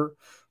higher?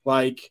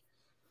 Like,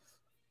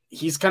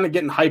 he's kind of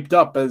getting hyped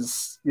up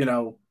as,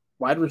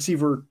 wide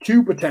receiver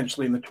 2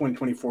 potentially in the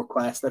 2024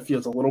 class. That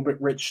feels a little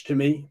bit rich to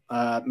me.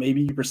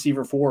 Maybe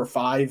receiver 4 or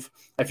 5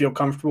 I feel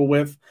comfortable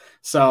with.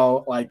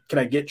 So, could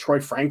I get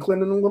Troy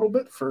Franklin in a little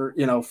bit for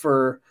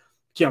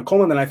Keon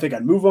Coleman? Then I think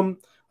I'd move him.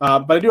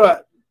 But I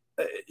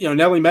do,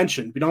 Nelly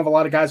mentioned we don't have a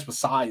lot of guys with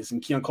size,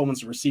 and Keon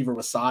Coleman's a receiver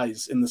with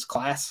size in this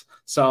class.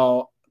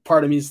 So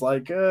part of me is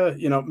like,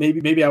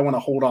 maybe I want to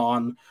hold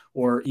on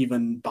or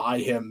even buy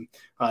him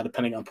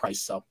depending on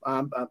price. So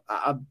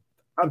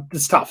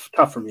it's tough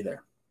for me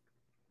there.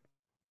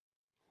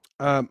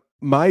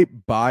 My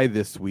buy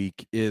this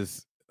week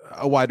is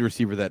a wide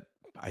receiver that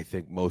I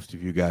think most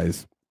of you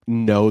guys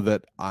know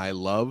that I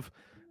love.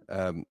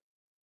 And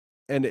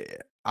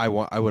I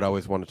would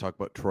always want to talk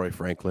about Troy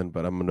Franklin,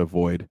 but I'm going to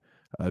avoid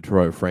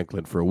Troy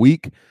Franklin for a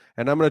week.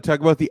 And I'm going to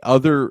talk about the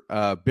other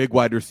big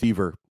wide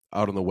receiver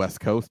out on the West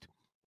Coast,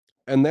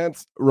 and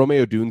that's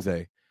Romeo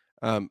Dunze.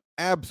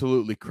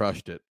 Absolutely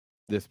crushed it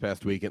this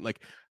past weekend.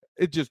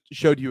 It just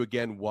showed you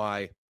again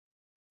why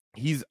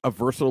he's a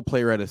versatile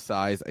player at his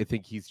size. I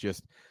think he's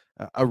just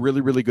a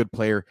really, really good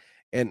player.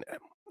 And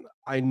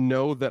I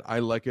know that I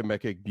like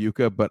Emeka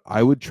Egbuka, but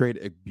I would trade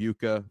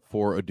Egbuka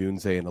for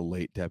Odunze in a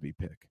late Debbie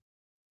pick.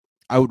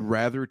 I would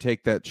rather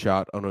take that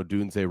shot on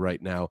Odunze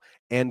right now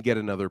and get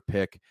another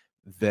pick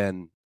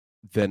than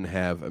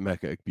have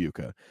Emeka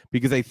Egbuka,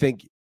 because I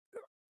think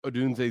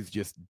Odunze is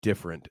just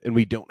different, and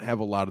we don't have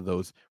a lot of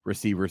those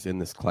receivers in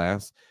this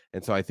class,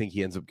 and so I think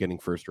he ends up getting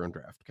first-round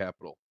draft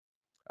capital.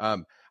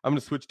 I'm going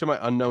to switch to my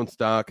unknown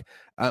stock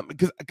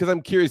because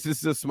I'm curious. This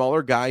is a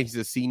smaller guy. He's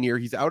a senior.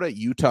 He's out at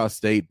Utah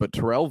State, but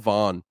Terrell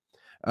Vaughn,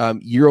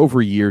 year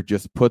over year,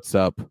 just puts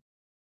up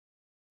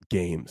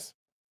games.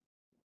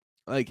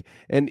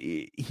 And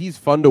he's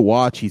fun to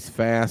watch. He's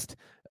fast.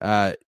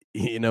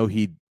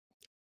 He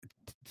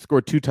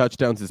scored 2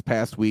 touchdowns this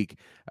past week.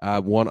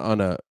 One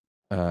on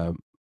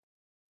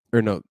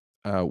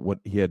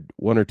he had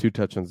 1 or 2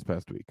 touchdowns this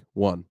past week.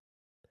 One.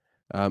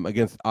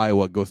 Against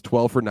Iowa, goes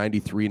 12 for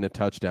 93 and a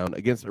touchdown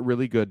against a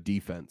really good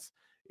defense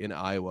in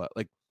Iowa.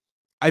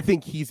 I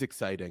think he's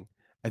exciting.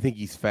 I think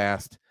he's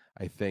fast.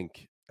 I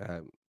think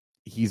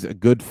he's a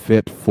good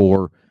fit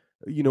for,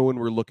 when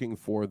we're looking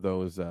for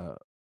those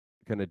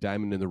kind of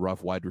diamond in the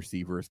rough wide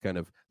receivers, kind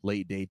of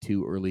late day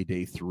 2, early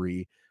day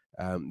 3,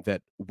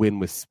 that win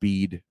with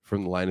speed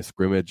from the line of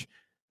scrimmage.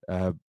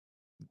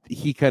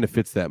 He kind of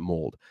fits that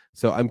mold.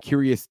 So I'm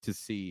curious to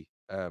see.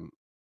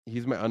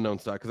 He's my unknown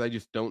stock because I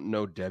just don't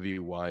know Debbie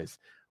wise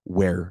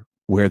where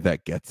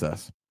that gets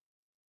us.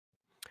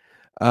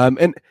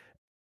 And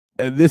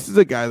this is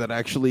a guy that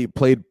actually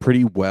played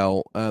pretty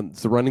well.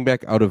 It's a running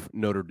back out of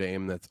Notre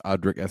Dame. That's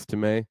Audric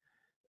Estime.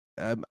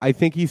 I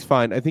think he's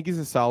fine. I think he's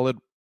a solid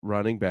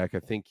running back. I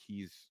think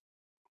he's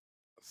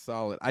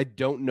solid. I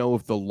don't know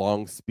if the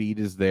long speed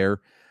is there.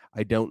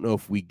 I don't know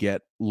if we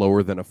get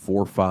lower than a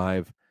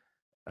 4.5.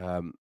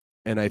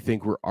 And I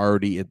think we're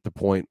already at the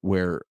point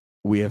where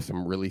we have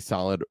some really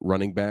solid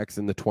running backs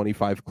in the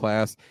 25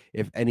 class.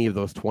 If any of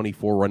those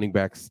 24 running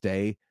backs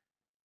stay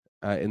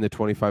in the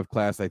 25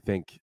 class, I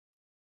think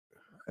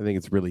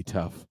it's really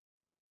tough.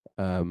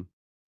 Because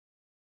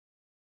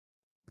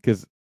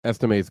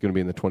Estime is going to be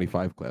in the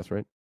 25 class,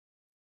 right?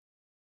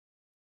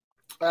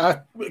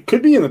 It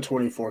could be in the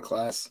 24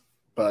 class,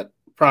 but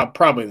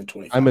probably in the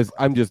 25.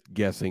 I'm just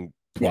guessing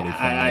 25.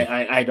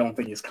 Yeah, I don't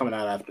think he's coming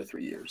out after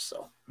 3 years.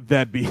 So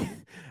that'd be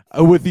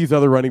with these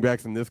other running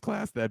backs in this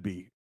class. That'd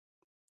be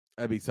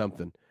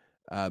something.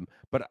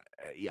 But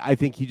I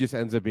think he just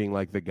ends up being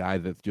like the guy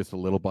that's just a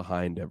little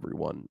behind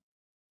everyone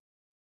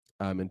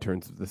in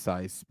terms of the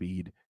size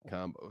speed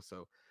combo.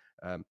 So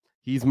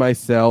he's my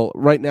sell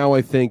right now.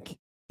 I think,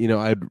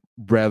 I'd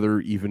rather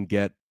even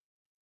get,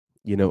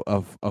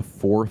 a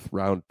fourth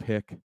round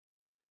pick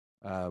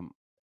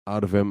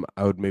out of him.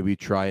 I would maybe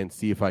try and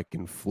see if I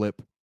can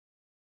flip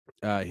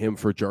him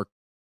for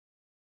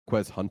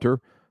Jarquez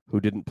Hunter, who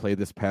didn't play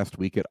this past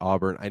week at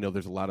Auburn. I know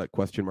there's a lot of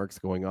question marks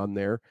going on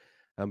there,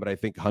 but I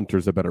think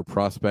Hunter's a better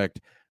prospect.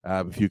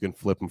 If you can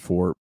flip him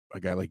for a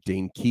guy like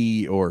Dane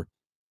Key, or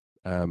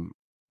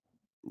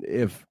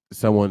if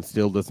someone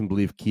still doesn't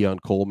believe Keon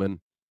Coleman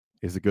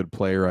is a good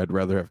player, I'd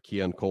rather have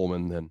Keon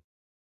Coleman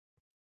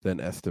than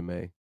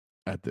Estime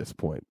at this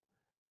point.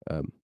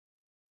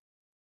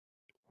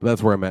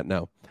 That's where I'm at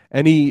now.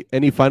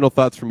 Any final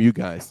thoughts from you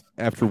guys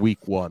after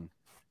week 1?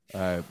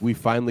 We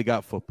finally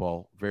got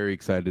football. Very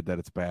excited that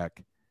it's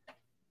back.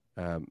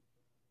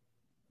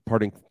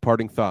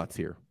 Parting thoughts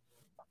here.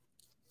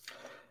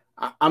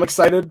 I'm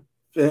excited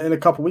in a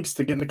couple weeks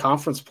to get into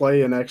conference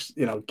play and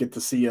actually, get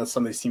to see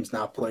some of these teams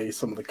now play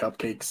some of the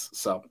cupcakes.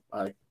 So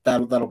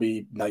that'll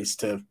be nice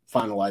to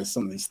finalize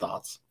some of these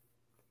thoughts.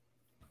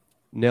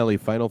 Nelly,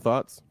 final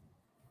thoughts?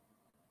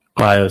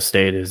 Ohio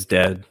State is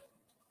dead.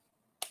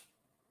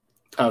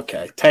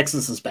 Okay,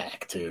 Texas is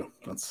back too.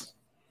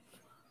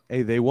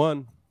 Hey, they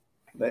won.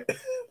 They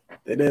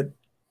did.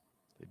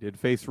 They did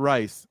face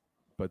Rice,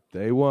 but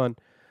they won.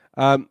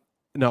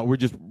 No, we're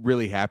just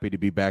really happy to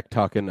be back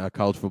talking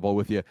college football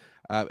with you.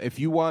 If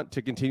you want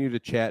to continue to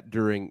chat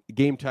during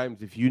game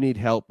times, if you need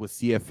help with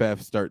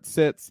CFF start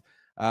sits,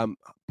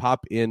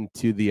 pop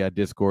into the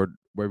Discord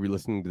wherever you're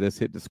listening to this.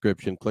 Hit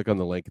description, click on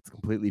the link. It's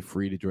completely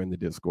free to join the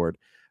Discord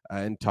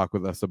and talk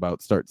with us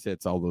about start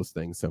sits, all those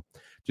things. So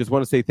just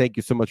want to say thank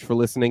you so much for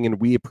listening, and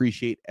we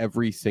appreciate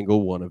every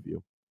single one of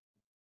you.